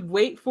for. We would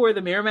wait for the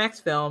Miramax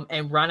film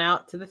and run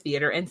out to the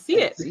theater and see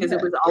it because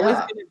it was always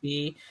going to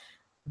be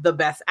the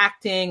best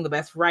acting, the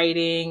best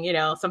writing,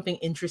 something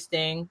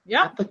interesting.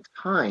 Yeah. At the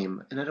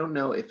time, and I don't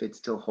know if it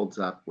still holds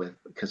up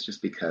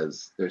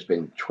because there's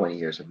been 20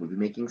 years of movie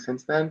making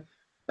since then,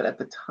 but at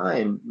the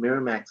time,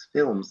 Miramax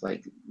Films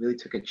like really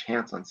took a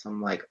chance on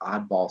some like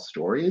oddball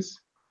stories,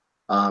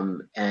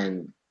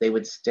 and they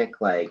would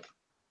stick like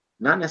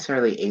not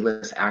necessarily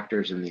A-list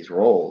actors in these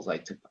roles,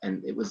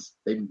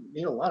 they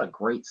made a lot of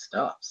great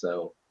stuff.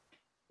 So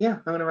yeah,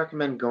 I'm gonna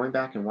recommend going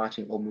back and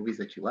watching old movies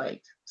that you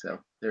liked. So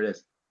there it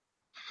is.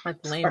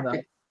 That's lame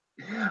though.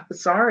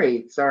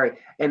 Sorry.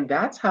 And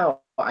that's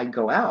how I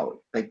go out.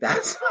 Like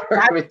that's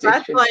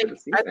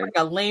like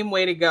a lame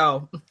way to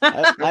go.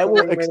 I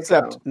will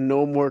accept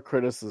no more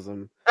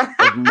criticism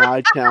of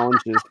my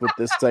challenges with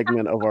this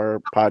segment of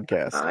our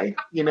podcast.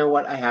 You know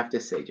what I have to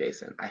say,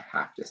 Jason? I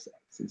have to say,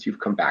 since you've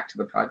come back to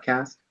the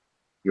podcast,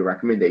 your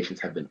recommendations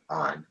have been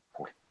on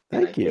point.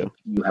 Thank you.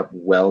 You have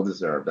well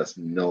deserved us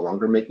no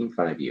longer making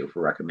fun of you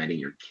for recommending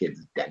your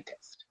kid's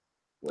dentist.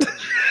 Which,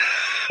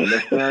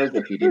 listeners,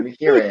 if you didn't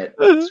hear it,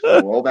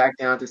 scroll back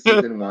down to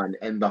season 1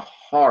 and the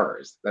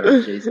horrors that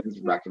are Jason's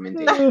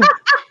recommendations.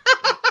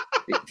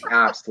 The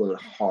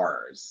absolute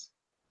horrors.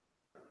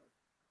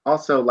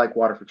 Also, like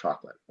Water for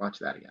Chocolate. Watch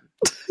that again.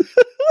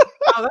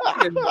 Oh, that's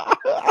good.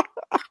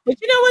 But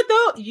you know what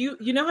though?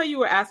 You know how you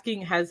were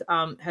asking has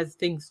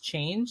things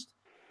changed?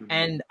 Mm-hmm.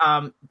 And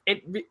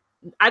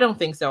I don't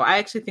think so. I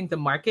actually think the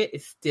market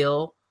is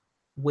still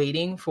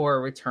waiting for a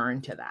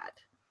return to that.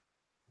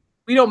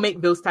 We don't make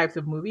those types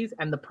of movies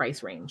and the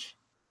price range.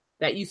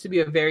 That used to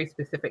be a very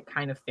specific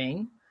kind of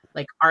thing,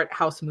 like art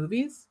house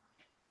movies.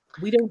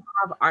 We don't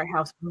have art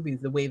house movies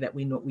the way that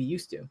we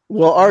used to.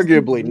 Well,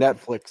 arguably,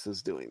 Netflix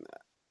is doing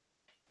that.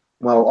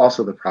 Well,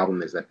 also the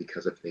problem is that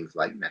because of things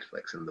like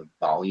Netflix and the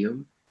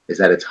volume, is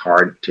that it's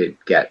hard to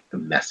get the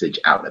message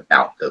out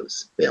about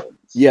those films.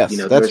 Yes,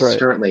 that's right.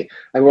 Certainly,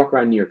 I walk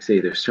around New York City,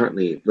 there's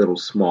certainly little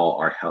small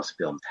art house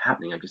films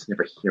happening. I'm just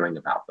never hearing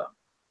about them.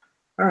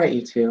 All right,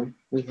 you two,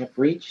 we have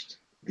reached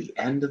the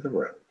end of the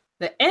road.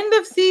 The end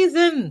of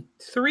season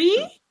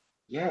 3?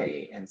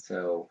 Yay. And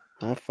so...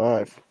 High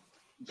five.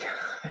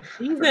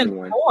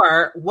 Season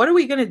 4? What are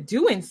we going to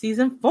do in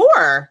season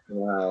 4?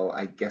 Well,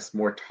 I guess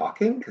more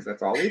talking, because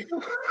that's all we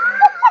do.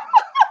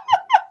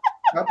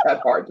 Not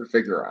that hard to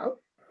figure out.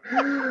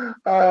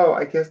 Oh,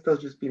 I guess there'll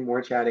just be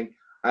more chatting.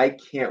 I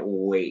can't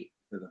wait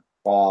for the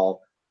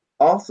fall.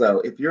 Also,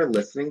 if you're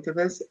listening to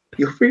this,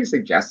 feel free to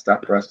suggest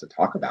stuff for us to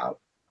talk about.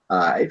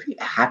 I'd be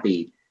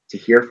happy to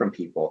hear from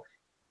people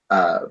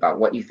about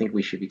what you think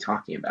we should be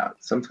talking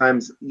about.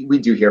 Sometimes we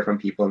do hear from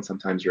people, and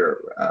sometimes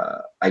your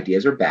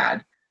ideas are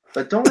bad.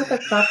 But don't let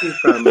that stop you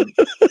from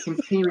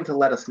continuing to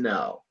let us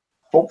know.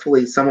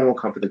 Hopefully, someone will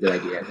come up with a good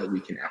idea that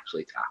we can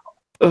actually tackle.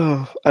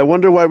 Oh, I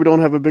wonder why we don't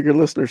have a bigger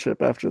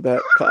listenership after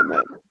that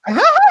comment.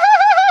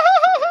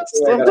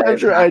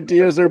 Sometimes your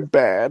ideas are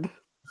bad.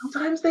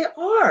 Sometimes they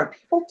are.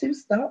 People do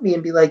stop me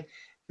and be like,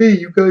 "Hey,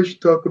 you guys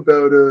should talk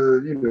about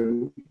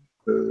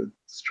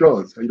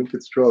straws. How you don't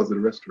get straws at a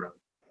restaurant."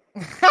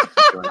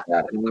 Like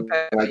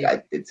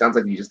that. It sounds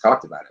like you just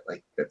talked about it.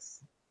 Like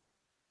that's.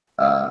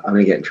 I'm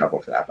gonna get in trouble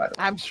for that. By the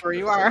way, I'm sure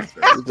you are.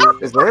 You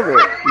deserve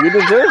it. You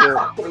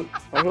deserve it.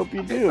 I hope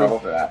you do. Trouble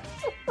for that.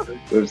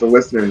 There's a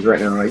listener who's right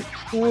now like,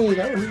 "Hey,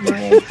 that was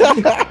my."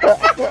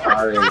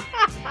 Sorry.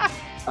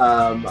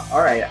 All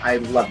right. I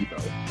love you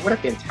both. What a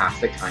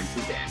fantastic time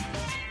to be in.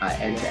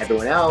 And to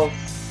everyone else,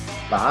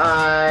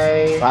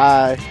 bye.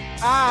 Bye.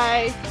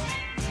 Bye.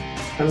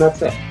 And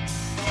that's it.